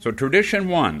 So tradition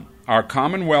 1, our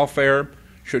common welfare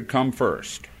should come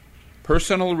first.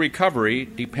 Personal recovery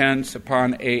depends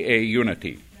upon AA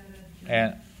unity.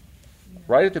 And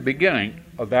right at the beginning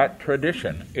of that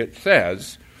tradition, it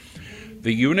says,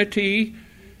 "The unity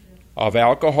of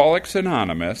Alcoholics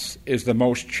Anonymous is the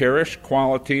most cherished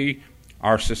quality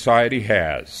our society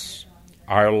has.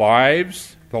 Our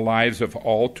lives, the lives of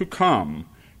all to come,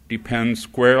 depend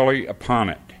squarely upon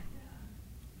it.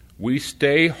 We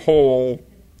stay whole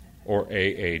or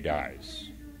AA dies.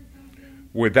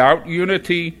 Without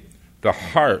unity, the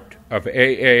heart of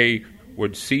AA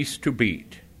would cease to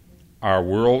beat. Our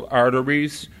world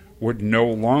arteries would no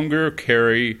longer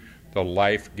carry the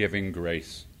life-giving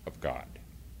grace of God."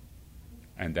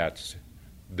 And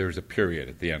there's a period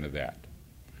at the end of that.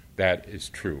 That is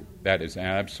true. That is an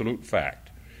absolute fact.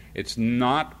 It's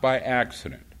not by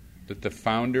accident that the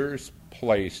founders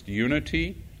placed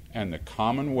unity and the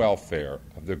common welfare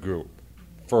of the group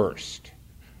first,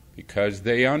 because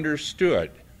they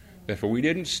understood that if we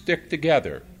didn't stick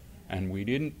together and we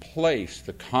didn't place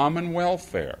the common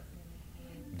welfare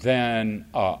then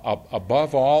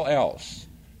above all else,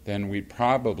 then we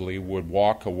probably would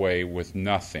walk away with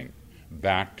nothing,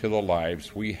 back to the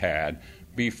lives we had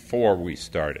before we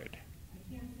started.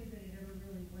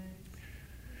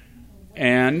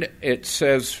 And it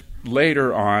says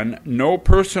later on, "No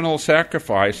personal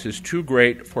sacrifice is too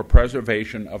great for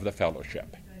preservation of the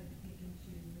fellowship."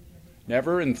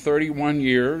 Never in 31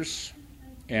 years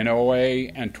in OA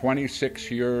and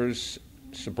 26 years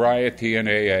sobriety in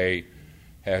AA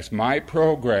has my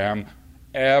program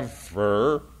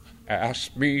ever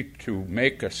asked me to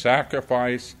make a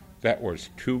sacrifice that was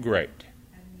too great.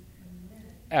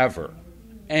 Ever.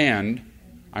 And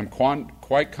I'm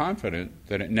quite confident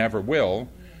that it never will,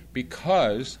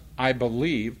 because I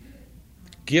believe,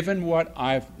 given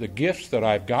the gifts that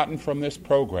I've gotten from this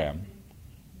program,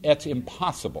 it's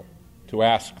impossible to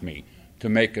ask me to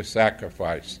make a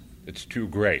sacrifice that's too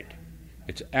great.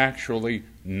 It's actually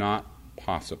not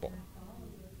possible.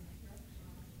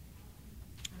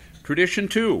 Tradition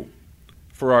 2.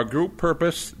 For our group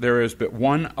purpose, there is but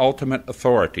one ultimate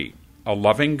authority, a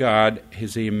loving God,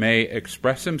 as he may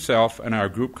express himself in our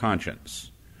group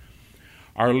conscience.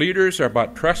 Our leaders are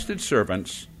but trusted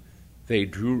servants. They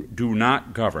do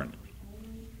not govern.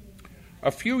 A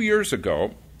few years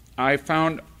ago, I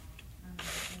found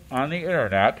on the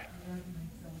internet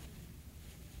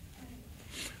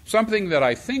something that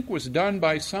I think was done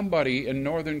by somebody in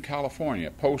Northern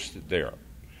California, posted there.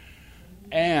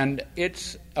 And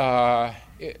it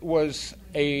was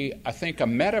I think a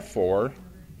metaphor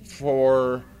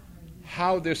for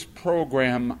how this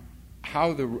program,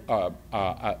 how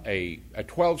a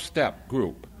 12-step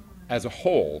group as a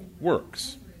whole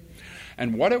works.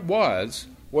 And what it was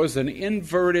an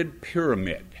inverted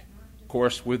pyramid, of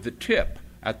course, with the tip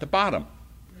at the bottom.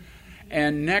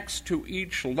 And next to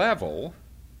each level,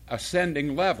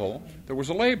 ascending level, there was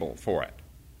a label for it.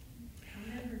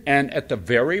 And at the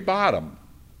very bottom,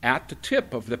 at the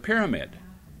tip of the pyramid,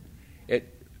 it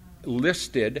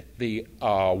listed the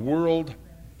world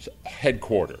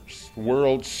headquarters,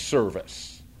 world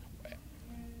service.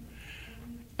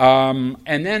 And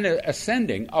then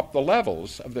ascending up the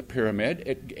levels of the pyramid,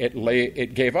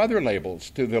 it gave other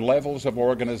labels to the levels of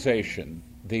organization,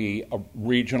 the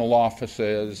regional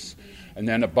offices, and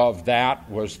then above that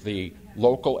was the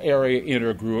local area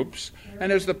intergroups,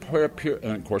 and as and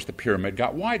of course the pyramid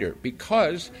got wider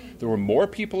because there were more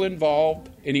people involved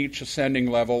in each ascending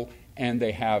level, and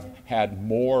they have had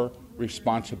more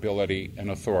responsibility and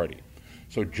authority.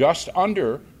 So just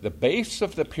under the base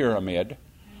of the pyramid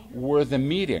were the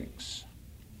meetings,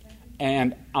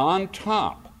 and on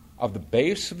top of the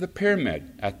base of the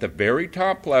pyramid, at the very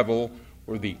top level,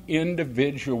 were the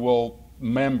individual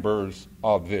members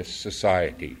of this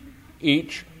society,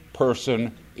 each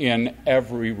person in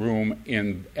every room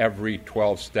in every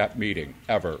 12-step meeting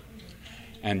ever.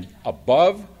 And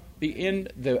above the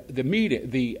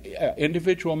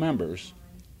individual members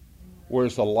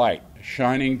was the light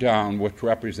shining down, which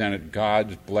represented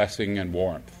God's blessing and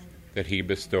warmth that he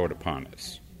bestowed upon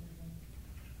us.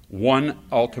 One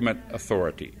ultimate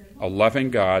authority, a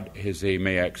loving God, as he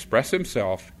may express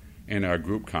himself in our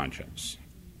group conscience.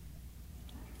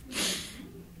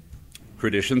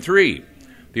 Tradition 3.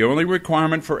 The only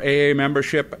requirement for AA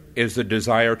membership is the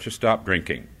desire to stop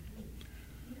drinking.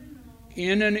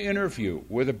 In an interview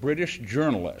with a British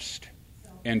journalist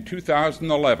in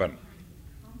 2011,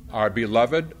 our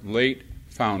beloved late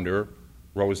founder,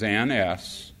 Roseanne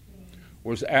S.,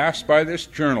 was asked by this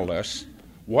journalist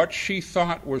what she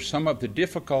thought were some of the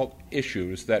difficult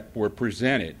issues that were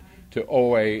presented to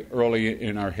OA early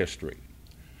in our history.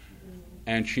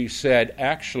 And she said,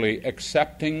 actually,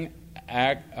 accepting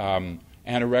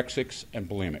anorexics and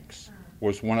bulimics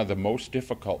was one of the most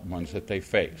difficult ones that they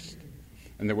faced.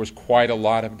 and there was quite a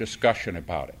lot of discussion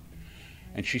about it.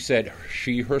 And she said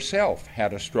she herself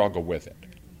had a struggle with it.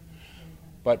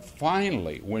 But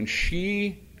finally, when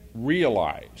she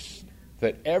realized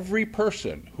that every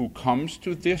person who comes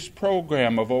to this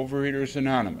program of Overeaters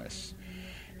Anonymous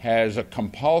has a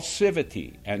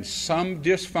compulsivity and some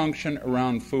dysfunction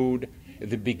around food,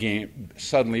 it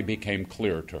suddenly became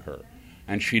clear to her.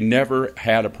 And she never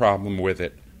had a problem with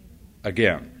it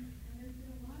again.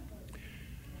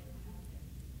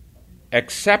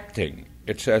 Accepting,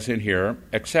 it says in here,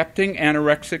 accepting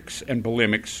anorexics and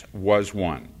bulimics was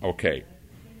one. Okay.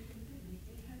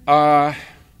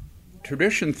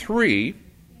 Tradition 3,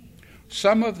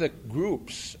 some of the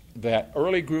groups, that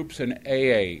early groups in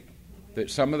AA, that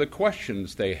some of the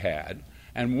questions they had,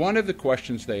 and one of the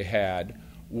questions they had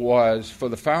was, for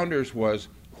the founders, was,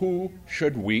 who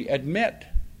should we admit?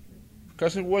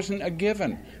 Because it wasn't a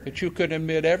given that you could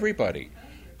admit everybody.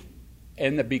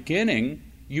 In the beginning,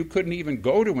 you couldn't even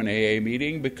go to an AA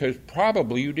meeting because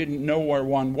probably you didn't know where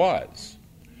one was.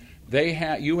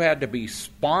 You had to be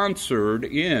sponsored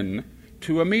in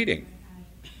to a meeting.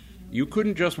 You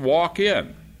couldn't just walk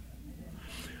in.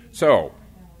 So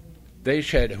they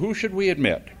said, who should we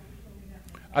admit?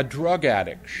 A drug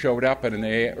addict showed up at an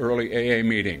early AA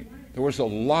meeting. There was a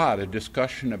lot of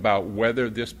discussion about whether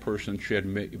this person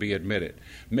should be admitted.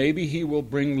 Maybe he will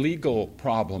bring legal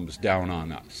problems down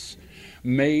on us.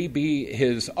 Maybe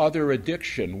his other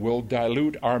addiction will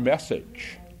dilute our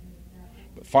message.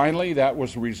 But finally, that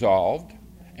was resolved,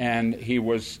 and he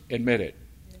was admitted.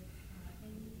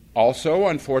 Also,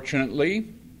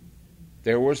 unfortunately,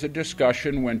 there was a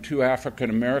discussion when 2 African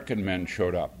American men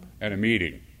showed up at a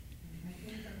meeting.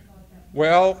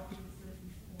 Well,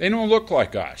 they don't look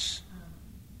like us.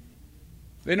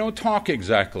 They don't talk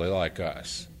exactly like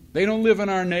us. They don't live in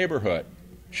our neighborhood.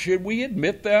 Should we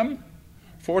admit them?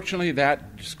 Fortunately,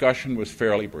 that discussion was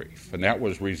fairly brief, and that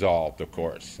was resolved, of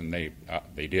course, and they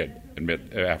did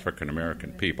admit African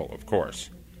American people, of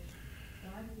course.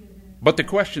 But the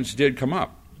questions did come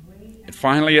up. And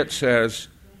finally, it says,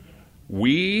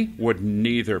 we would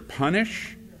neither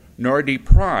punish nor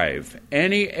deprive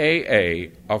any AA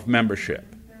of membership.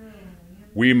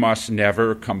 We must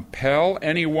never compel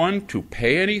anyone to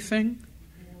pay anything,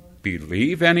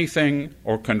 believe anything,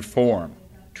 or conform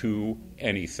to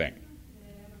anything.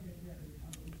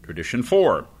 Tradition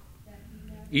 4.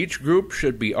 Each group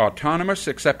should be autonomous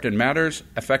except in matters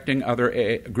affecting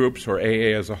other groups or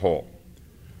AA as a whole.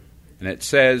 And it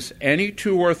says, any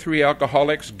 2 or 3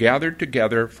 alcoholics gathered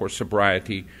together for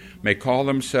sobriety may call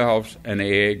themselves an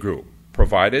AA group,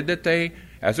 provided that they,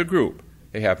 as a group,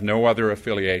 they have no other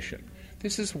affiliation.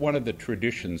 This is one of the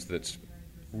traditions that's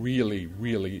really,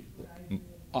 really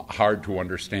hard to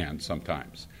understand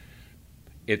sometimes.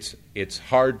 It's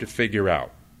hard to figure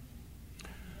out.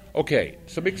 Okay,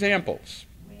 some examples.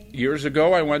 Years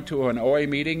ago, I went to an OA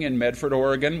meeting in Medford,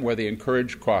 Oregon, where they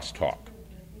encouraged crosstalk.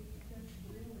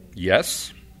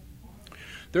 Yes.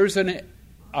 There's a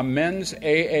men's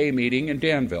AA meeting in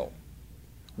Danville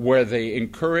where they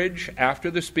encourage,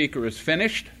 after the speaker is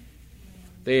finished,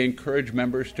 they encourage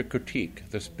members to critique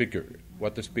the speaker,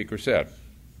 what the speaker said.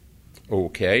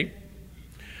 Okay.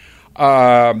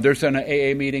 There's an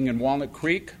AA meeting in Walnut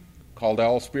Creek called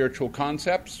All Spiritual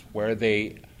Concepts where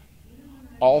they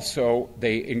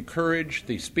encourage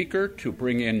the speaker to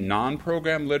bring in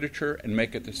non-program literature and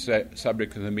make it the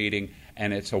subject of the meeting,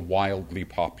 and it's a wildly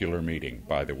popular meeting,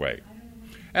 by the way.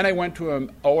 And I went to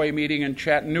an OA meeting in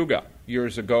Chattanooga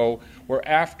years ago where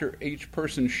after each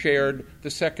person shared,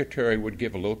 the secretary would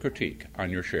give a little critique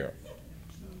on your share.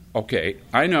 Okay,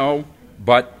 I know,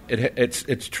 but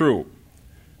it's true.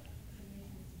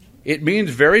 It means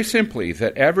very simply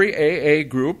that every AA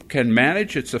group can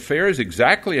manage its affairs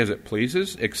exactly as it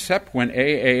pleases, except when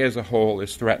AA as a whole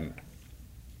is threatened.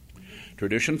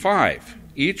 Tradition 5.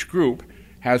 Each group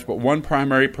has but one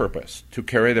primary purpose, to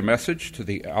carry the message to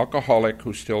the alcoholic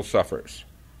who still suffers.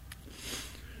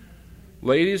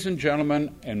 Ladies and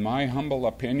gentlemen, in my humble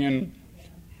opinion,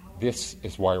 this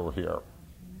is why we're here.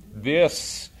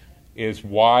 This is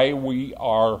why we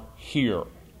are here.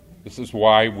 This is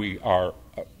why we are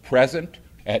present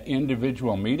at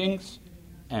individual meetings,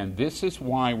 and this is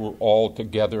why we're all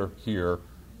together here,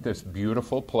 this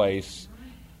beautiful place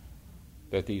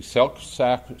that these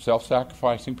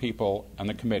self-sacrificing people and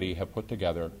the committee have put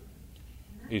together,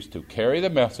 is to carry the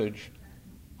message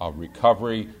of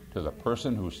recovery to the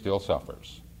person who still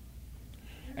suffers.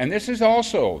 And this is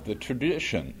also the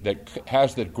tradition that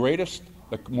has the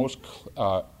most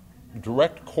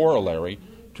direct corollary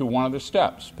to one of the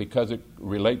steps, because it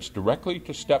relates directly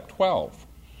to step 12,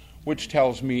 which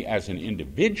tells me as an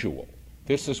individual,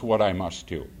 this is what I must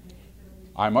do.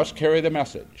 I must carry the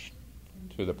message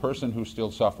to the person who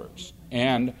still suffers.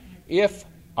 And if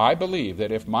I believe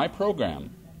that if my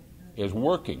program is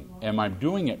working and I'm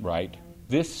doing it right,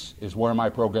 this is where my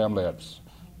program lives.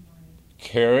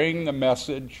 Carrying the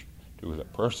message to the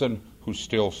person who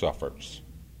still suffers.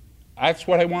 That's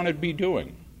what I want to be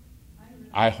doing.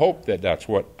 I hope that that's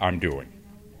what I'm doing.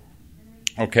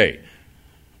 Okay.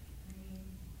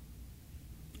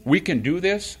 We can do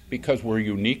this because we're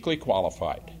uniquely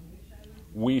qualified.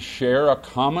 We share a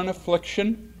common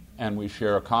affliction and we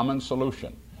share a common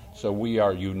solution. So we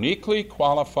are uniquely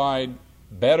qualified,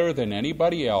 better than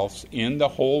anybody else in the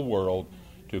whole world,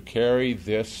 to carry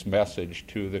this message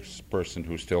to this person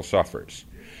who still suffers.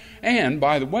 And,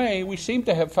 by the way, we seem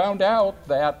to have found out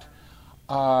that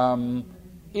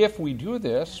if we do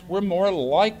this, we're more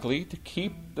likely to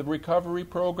keep the recovery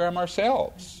program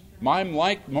ourselves. I'm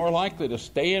more likely to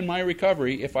stay in my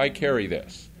recovery if I carry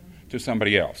this to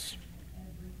somebody else.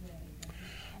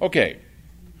 Okay,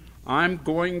 I'm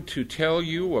going to tell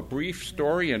you a brief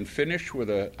story and finish with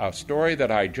a story that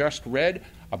I just read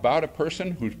about a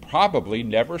person who's probably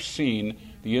never seen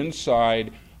the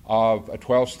inside of a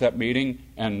 12-step meeting,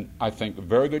 and I think a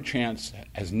very good chance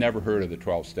has never heard of the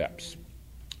 12 steps.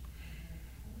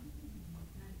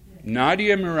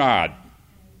 Nadia Murad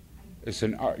is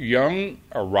a young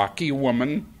Iraqi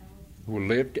woman who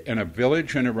lived in a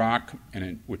village in Iraq,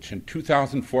 which in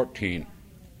 2014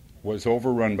 was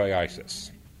overrun by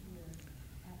ISIS.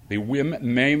 The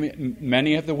women,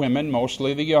 many of the women,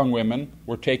 mostly the young women,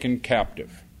 were taken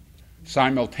captive.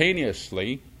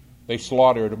 Simultaneously, they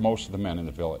slaughtered most of the men in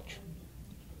the village.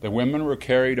 The women were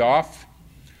carried off,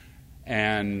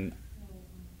 and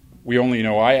we only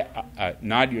know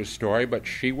Nadia's story, but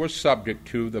she was subject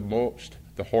to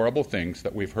the horrible things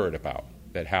that we've heard about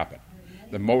that happened.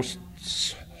 The most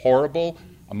horrible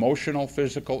emotional,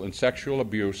 physical, and sexual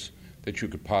abuse that you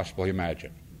could possibly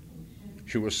imagine.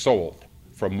 She was sold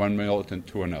from one militant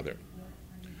to another.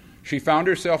 She found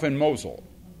herself in Mosul,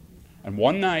 and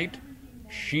one night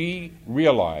she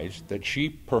realized that she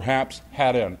perhaps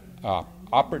had an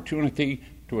opportunity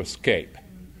to escape.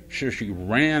 So she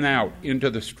ran out into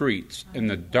the streets in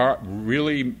the dark,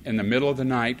 really in the middle of the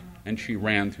night, and she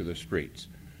ran through the streets.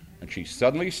 And she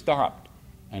suddenly stopped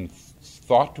and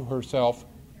thought to herself,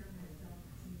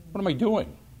 what am I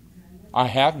doing? I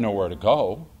have nowhere to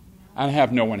go. I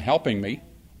have no one helping me.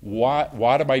 What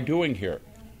am I doing here?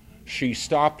 She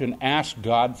stopped and asked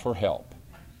God for help.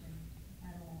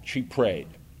 She prayed.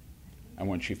 And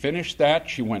when she finished that,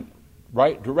 she went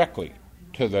right directly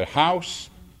to the house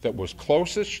that was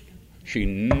closest. She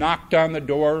knocked on the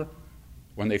door.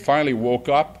 When they finally woke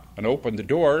up and opened the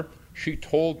door, she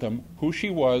told them who she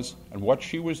was and what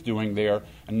she was doing there,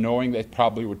 and knowing they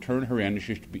probably would turn her in and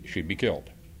she'd be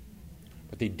killed.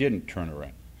 But they didn't turn her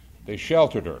in. They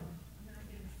sheltered her,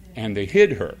 and they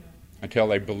hid her until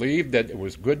they believed that it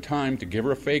was a good time to give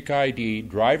her a fake ID,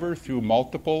 drive her through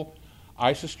multiple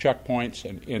ISIS checkpoints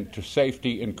and into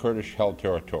safety in Kurdish-held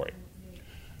territory.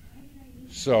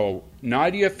 So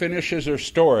Nadia finishes her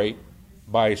story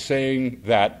by saying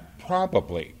that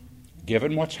probably,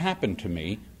 given what's happened to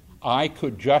me, I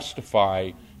could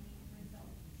justify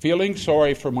feeling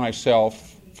sorry for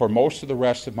myself for most of the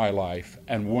rest of my life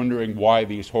and wondering why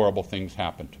these horrible things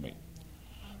happened to me.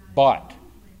 But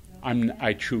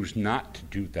I choose not to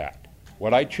do that.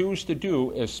 What I choose to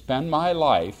do is spend my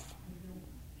life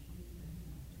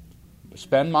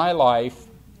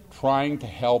trying to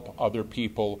help other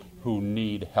people who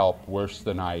need help worse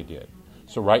than I did.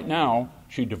 So right now,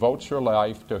 she devotes her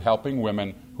life to helping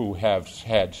women who have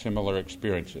had similar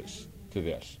experiences to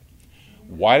this.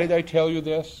 Why did I tell you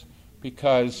this?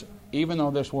 Because even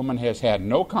though this woman has had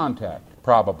no contact,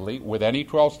 probably, with any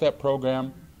 12-step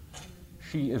program,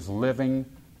 she is living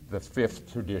the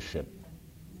fifth tradition.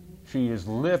 She is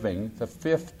living the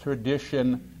fifth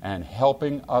tradition and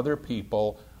helping other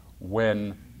people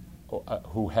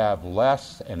who have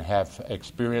less and have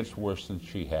experienced worse than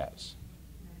she has.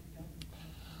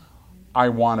 I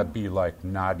want to be like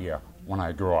Nadia when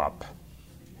I grow up.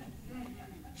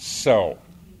 So,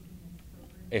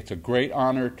 it's a great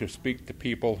honor to speak to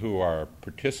people who are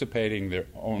participating in their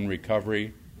own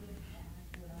recovery.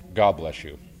 God bless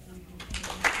you.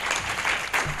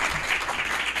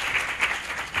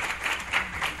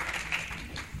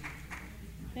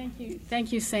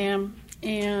 Thank you, Sam.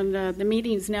 And the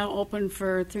meeting is now open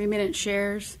for 3-minute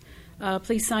shares.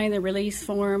 Please sign the release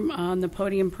form on the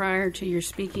podium prior to your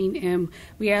speaking, and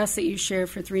we ask that you share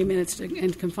for 3 minutes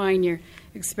and confine your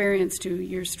experience to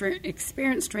your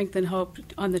experience, strength, and hope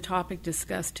on the topic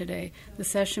discussed today. The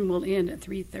session will end at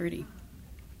 3:30.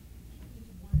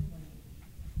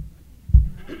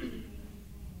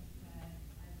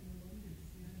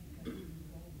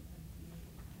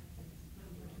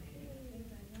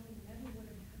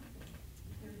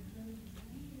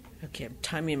 Okay, I'm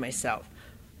timing myself.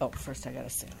 Oh, first I got to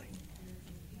say.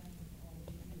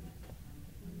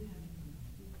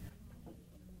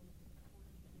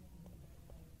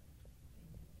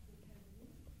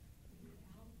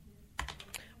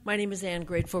 My name is Ann,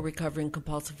 grateful, recovering,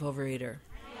 compulsive overeater.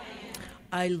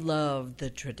 I love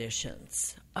the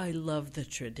traditions.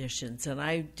 And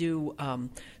I do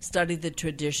study the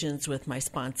traditions with my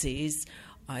sponsees.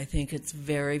 I think it's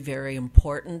very, very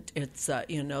important. It's,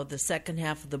 the second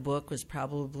half of the book was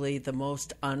probably the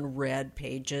most unread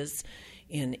pages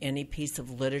in any piece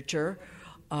of literature.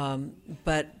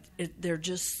 But they're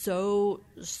just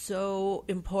so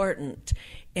important.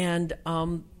 And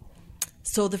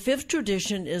so the fifth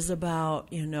tradition is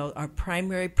about, our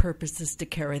primary purpose is to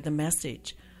carry the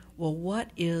message. Well, what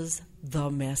is the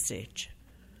message?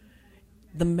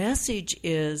 The message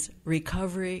is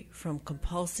recovery from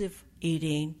compulsive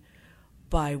eating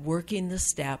by working the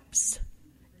steps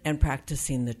and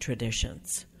practicing the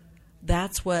traditions.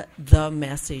 That's what the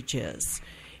message is.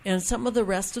 And some of the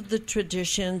rest of the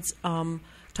traditions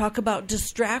talk about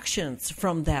distractions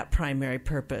from that primary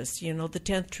purpose. The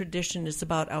 10th tradition is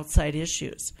about outside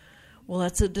issues. Well,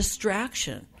 that's a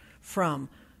distraction from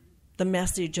the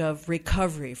message of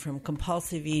recovery from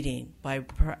compulsive eating by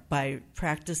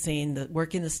practicing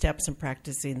working the steps and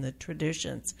practicing the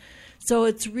traditions. So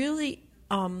it's really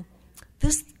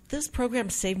this program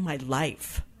saved my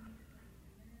life.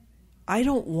 I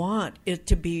don't want it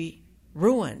to be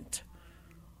ruined.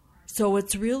 So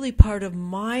it's really part of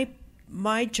my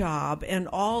job and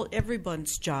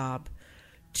everyone's job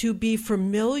to be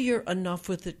familiar enough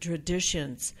with the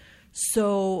traditions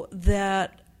so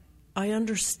that I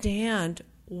understand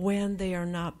when they are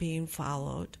not being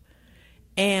followed,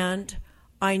 and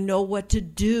I know what to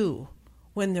do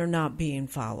when they're not being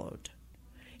followed.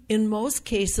 In most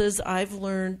cases, I've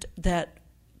learned that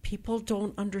people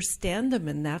don't understand them,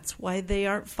 and that's why they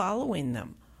aren't following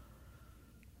them.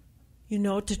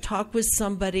 To talk with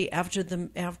somebody after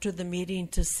the meeting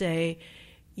to say,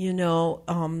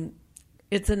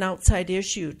 it's an outside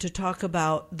issue to talk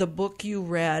about the book you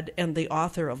read and the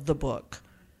author of the book.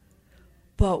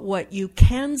 But what you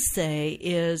can say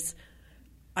is,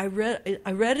 I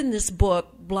read in this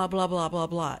book, blah, blah, blah, blah,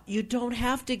 blah. You don't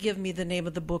have to give me the name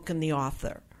of the book and the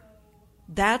author.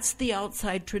 That's the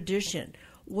outside tradition.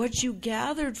 What you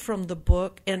gathered from the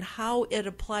book and how it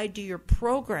applied to your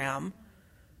program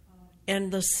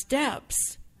and the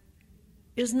steps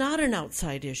is not an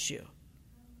outside issue.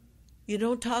 You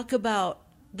don't talk about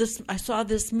this, I saw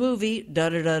this movie,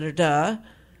 da-da-da-da-da,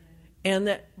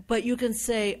 but you can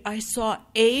say, I saw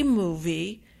a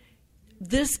movie,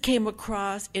 this came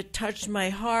across, it touched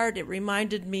my heart, it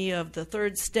reminded me of the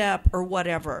third step or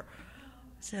whatever.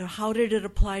 So how did it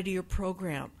apply to your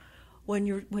program? When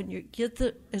you get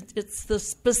it's the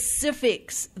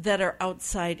specifics that are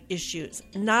outside issues,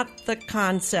 not the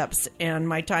concepts. And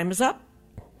my time is up.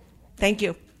 Thank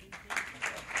you.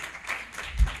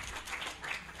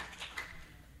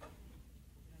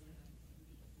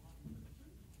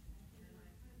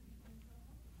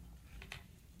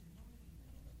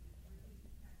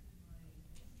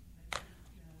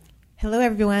 Hello,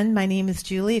 everyone. My name is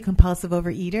Julie, a compulsive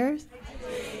overeater.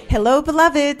 Hello,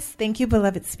 beloveds. Thank you,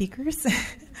 beloved speakers.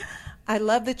 I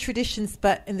love the traditions,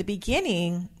 but in the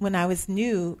beginning, when I was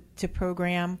new to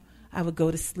program, I would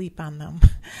go to sleep on them.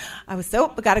 I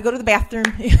got to go to the bathroom.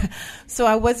 So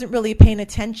I wasn't really paying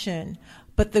attention.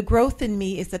 But the growth in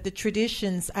me is that the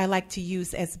traditions I like to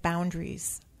use as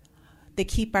boundaries. They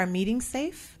keep our meetings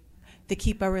safe. They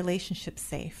keep our relationships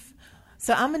safe.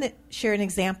 So I'm going to share an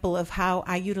example of how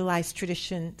I utilize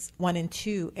traditions 1 and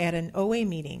 2 at an OA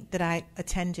meeting that I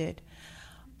attended.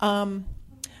 So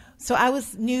I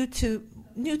was new to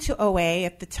OA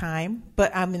at the time,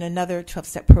 but I'm in another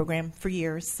 12-step program for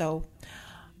years. So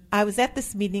I was at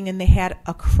this meeting, and they had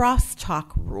a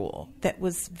crosstalk rule that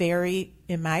was very,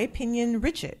 in my opinion,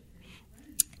 rigid.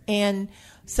 And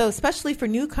so especially for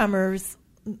newcomers,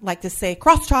 like to say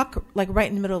crosstalk, like right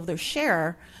in the middle of their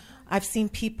share, I've seen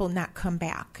people not come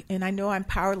back, and I know I'm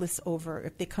powerless over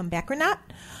if they come back or not.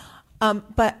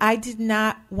 But I did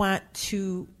not want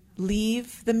to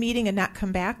leave the meeting and not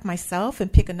come back myself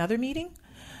and pick another meeting.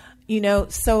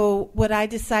 So what I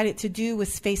decided to do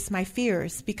was face my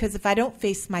fears, because if I don't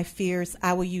face my fears,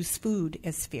 I will use food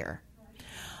as fear.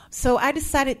 So I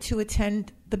decided to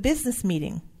attend the business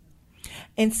meeting.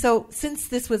 And so since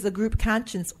this was a group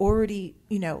conscience already,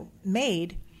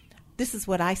 made, this is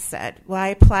what I said. Well, I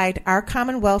applied our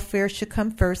common welfare should come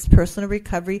first. Personal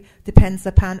recovery depends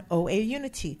upon OA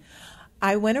unity.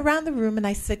 I went around the room and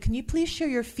I said, can you please share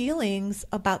your feelings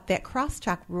about that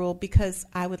crosstalk rule, because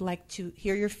I would like to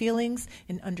hear your feelings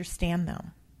and understand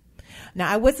them. Now,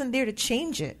 I wasn't there to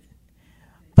change it,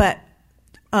 but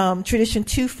tradition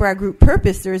 2 for our group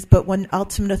purpose, there is but one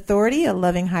ultimate authority, a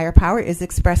loving higher power, is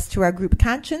expressed to our group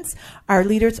conscience. Our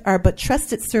leaders are but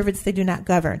trusted servants, they do not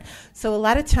govern. So a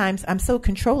lot of times I'm so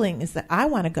controlling is that I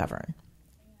want to govern.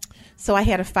 So I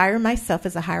had to fire myself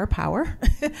as a higher power.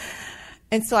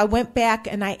 And so I went back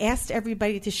and I asked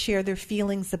everybody to share their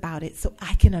feelings about it so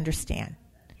I can understand.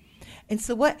 And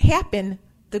so what happened,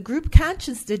 the group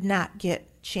conscience did not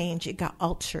get changed, it got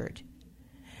altered.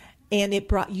 And it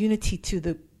brought unity to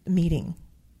the meeting.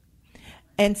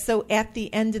 And so at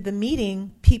the end of the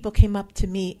meeting, people came up to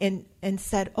me and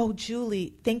said, "Oh,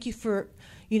 Julie, thank you for,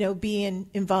 being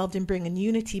involved in bringing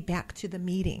unity back to the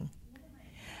meeting."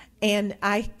 And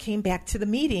I came back to the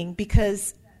meeting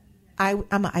because I'm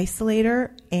an isolator,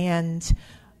 and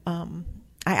I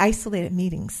isolate at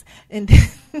meetings. And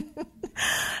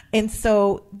and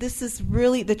so this is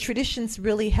really, the traditions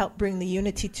really help bring the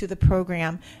unity to the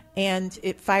program, and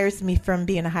it fires me from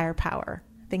being a higher power.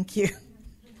 Thank you.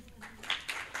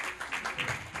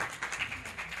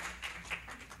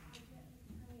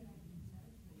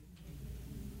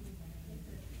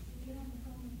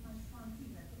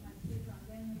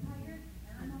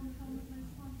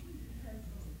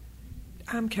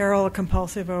 I'm Carol, a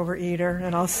compulsive overeater,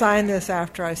 and I'll sign this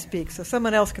after I speak, so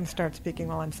someone else can start speaking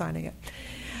while I'm signing it.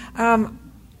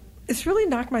 It's really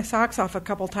knocked my socks off a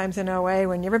couple times in OA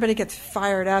when everybody gets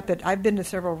fired up. I've been to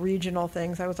several regional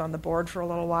things. I was on the board for a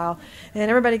little while, and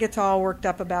everybody gets all worked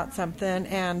up about something,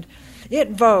 and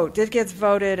it gets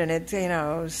voted, and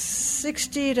it's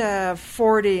 60 to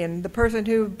 40, and the person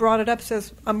who brought it up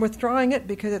says, "I'm withdrawing it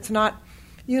because it's not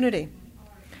unity."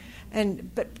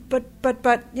 And but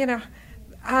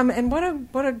and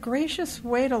what a gracious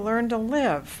way to learn to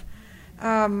live.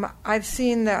 I've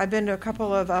been to a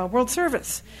couple of World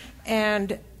Service,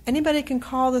 and anybody can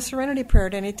call the Serenity Prayer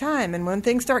at any time. And when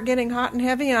things start getting hot and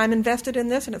heavy, and I'm invested in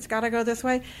this, and it's got to go this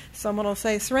way, someone will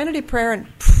say Serenity Prayer, and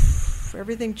poof,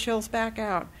 everything chills back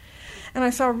out. And I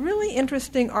saw a really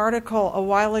interesting article a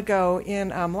while ago in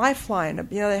Lifeline.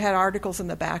 They had articles in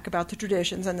the back about the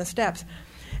traditions and the steps.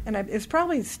 And it's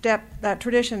probably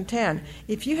tradition 10.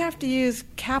 If you have to use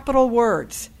capital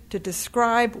words to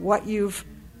describe what you've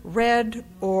read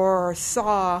or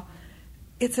saw,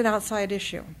 it's an outside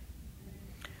issue.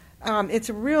 It's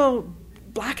a real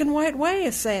black and white way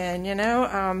of saying,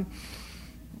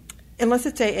 unless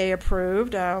it's AA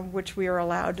approved, which we are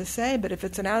allowed to say, but if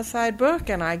it's an outside book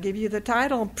and I give you the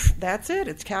title, that's it.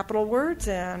 It's capital words,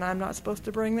 and I'm not supposed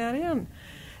to bring that in.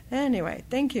 Anyway,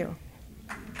 thank you.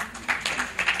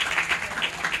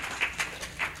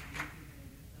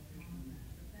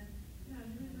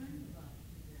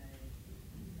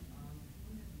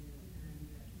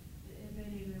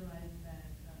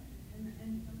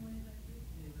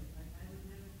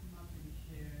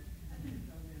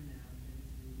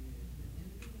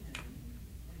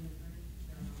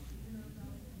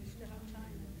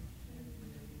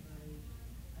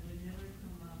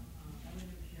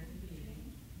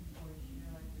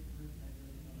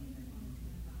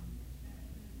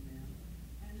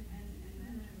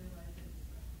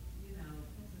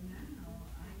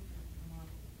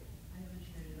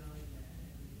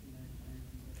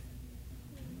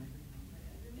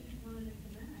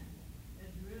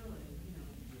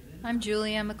 I'm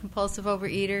Julie. I'm a compulsive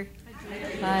overeater.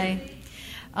 Hi.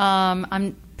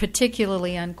 I'm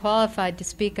particularly unqualified to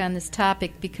speak on this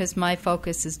topic because my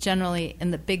focus is generally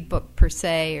in the big book per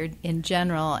se, or in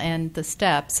general, and the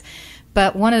steps.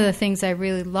 But one of the things I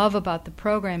really love about the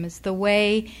program is the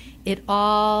way it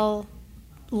all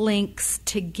links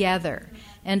together,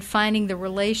 and finding the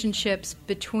relationships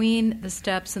between the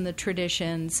steps and the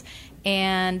traditions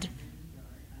and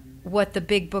what the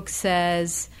big book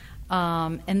says,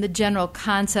 and the general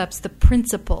concepts, the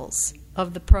principles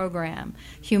of the program.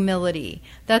 Humility.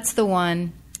 That's the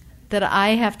one that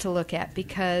I have to look at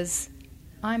because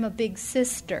I'm a big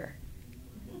sister.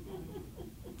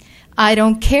 I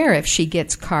don't care if she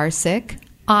gets car sick.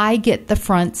 I get the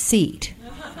front seat.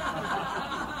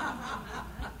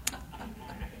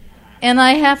 And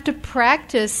I have to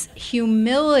practice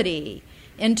humility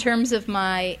in terms of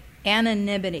my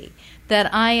anonymity,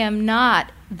 that I am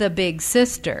not the big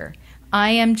sister.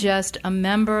 I am just a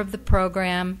member of the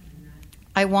program.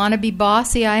 I want to be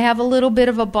bossy. I have a little bit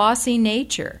of a bossy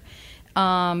nature.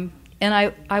 And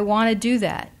I want to do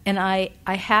that. And I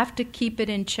have to keep it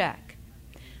in check.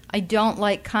 I don't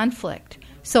like conflict.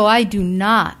 So I do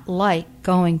not like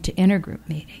going to intergroup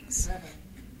meetings.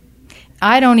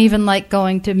 I don't even like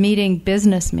going to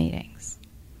business meetings.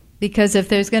 Because if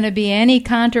there's going to be any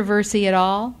controversy at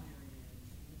all,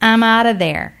 I'm out of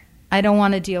there. I don't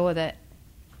want to deal with it.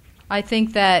 I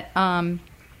think that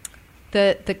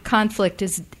the conflict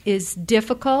is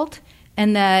difficult,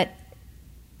 and that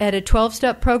at a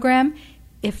 12-step program,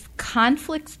 if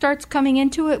conflict starts coming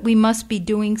into it, we must be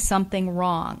doing something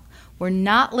wrong. We're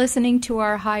not listening to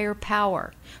our higher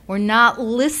power. We're not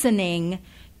listening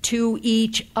to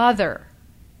each other.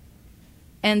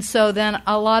 And so then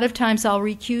a lot of times I'll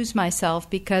recuse myself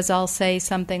because I'll say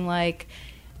something like,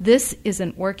 this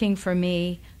isn't working for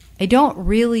me. I don't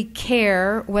really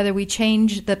care whether we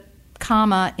change the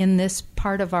comma in this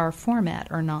part of our format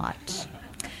or not.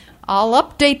 I'll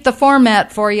update the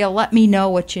format for you. Let me know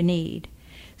what you need.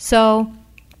 So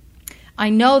I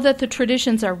know that the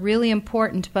traditions are really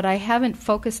important, but I haven't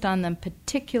focused on them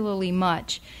particularly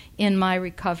much in my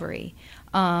recovery.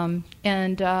 I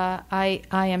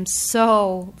am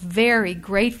so very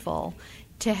grateful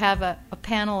to have a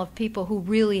panel of people who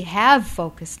really have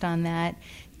focused on that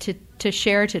to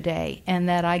share today, and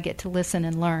that I get to listen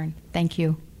and learn. Thank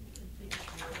you.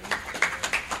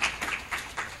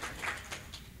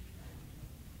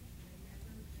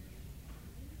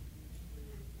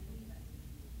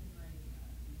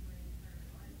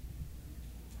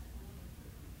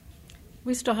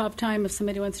 We still have time if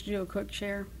somebody wants to do a quick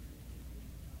share.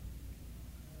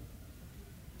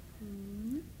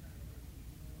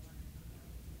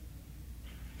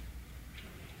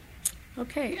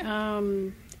 Okay,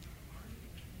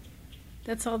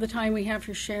 that's all the time we have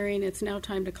for sharing. It's now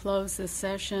time to close this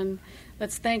session.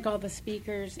 Let's thank all the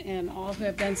speakers and all who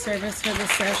have done service for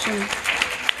this session.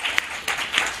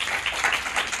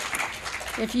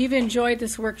 If you've enjoyed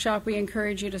this workshop, we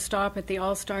encourage you to stop at the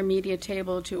All-Star Media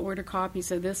table to order copies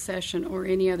of this session or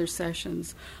any other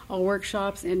sessions. All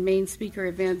workshops and main speaker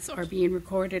events are being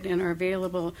recorded and are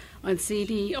available on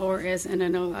CD or as an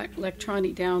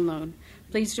electronic download.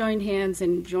 Please join hands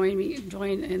and join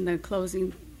in the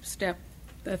closing step,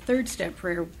 the third step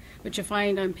prayer, which you'll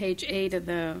find on page 8 of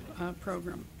the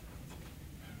program.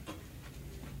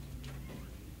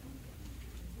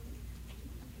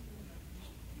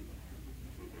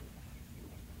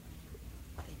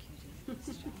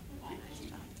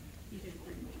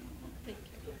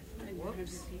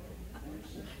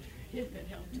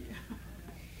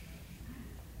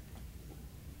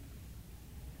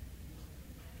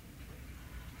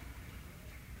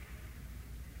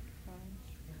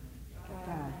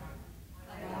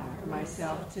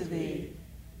 Myself to thee,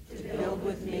 to build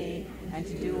with me and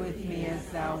to do with me as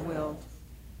thou wilt.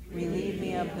 Relieve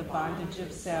me of the bondage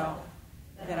of self,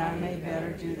 that I may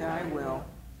better do thy will.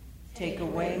 Take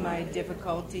away my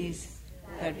difficulties,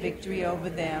 that victory over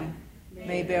them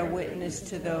may bear witness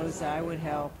to those I would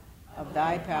help of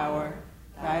thy power,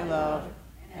 thy love,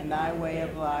 and thy way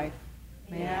of life.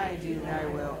 May I do thy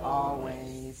will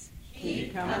always.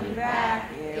 Keep coming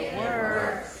back, it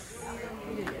works.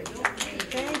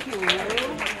 Thank you, Lou.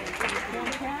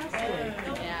 Fantastic.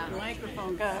 Yeah.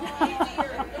 Microphone, go. Thank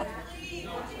you,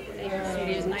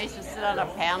 Judy. It was nice to sit on a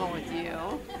panel with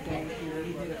you. Thank you.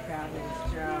 You did a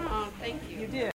fabulous job. Oh, thank you. You did.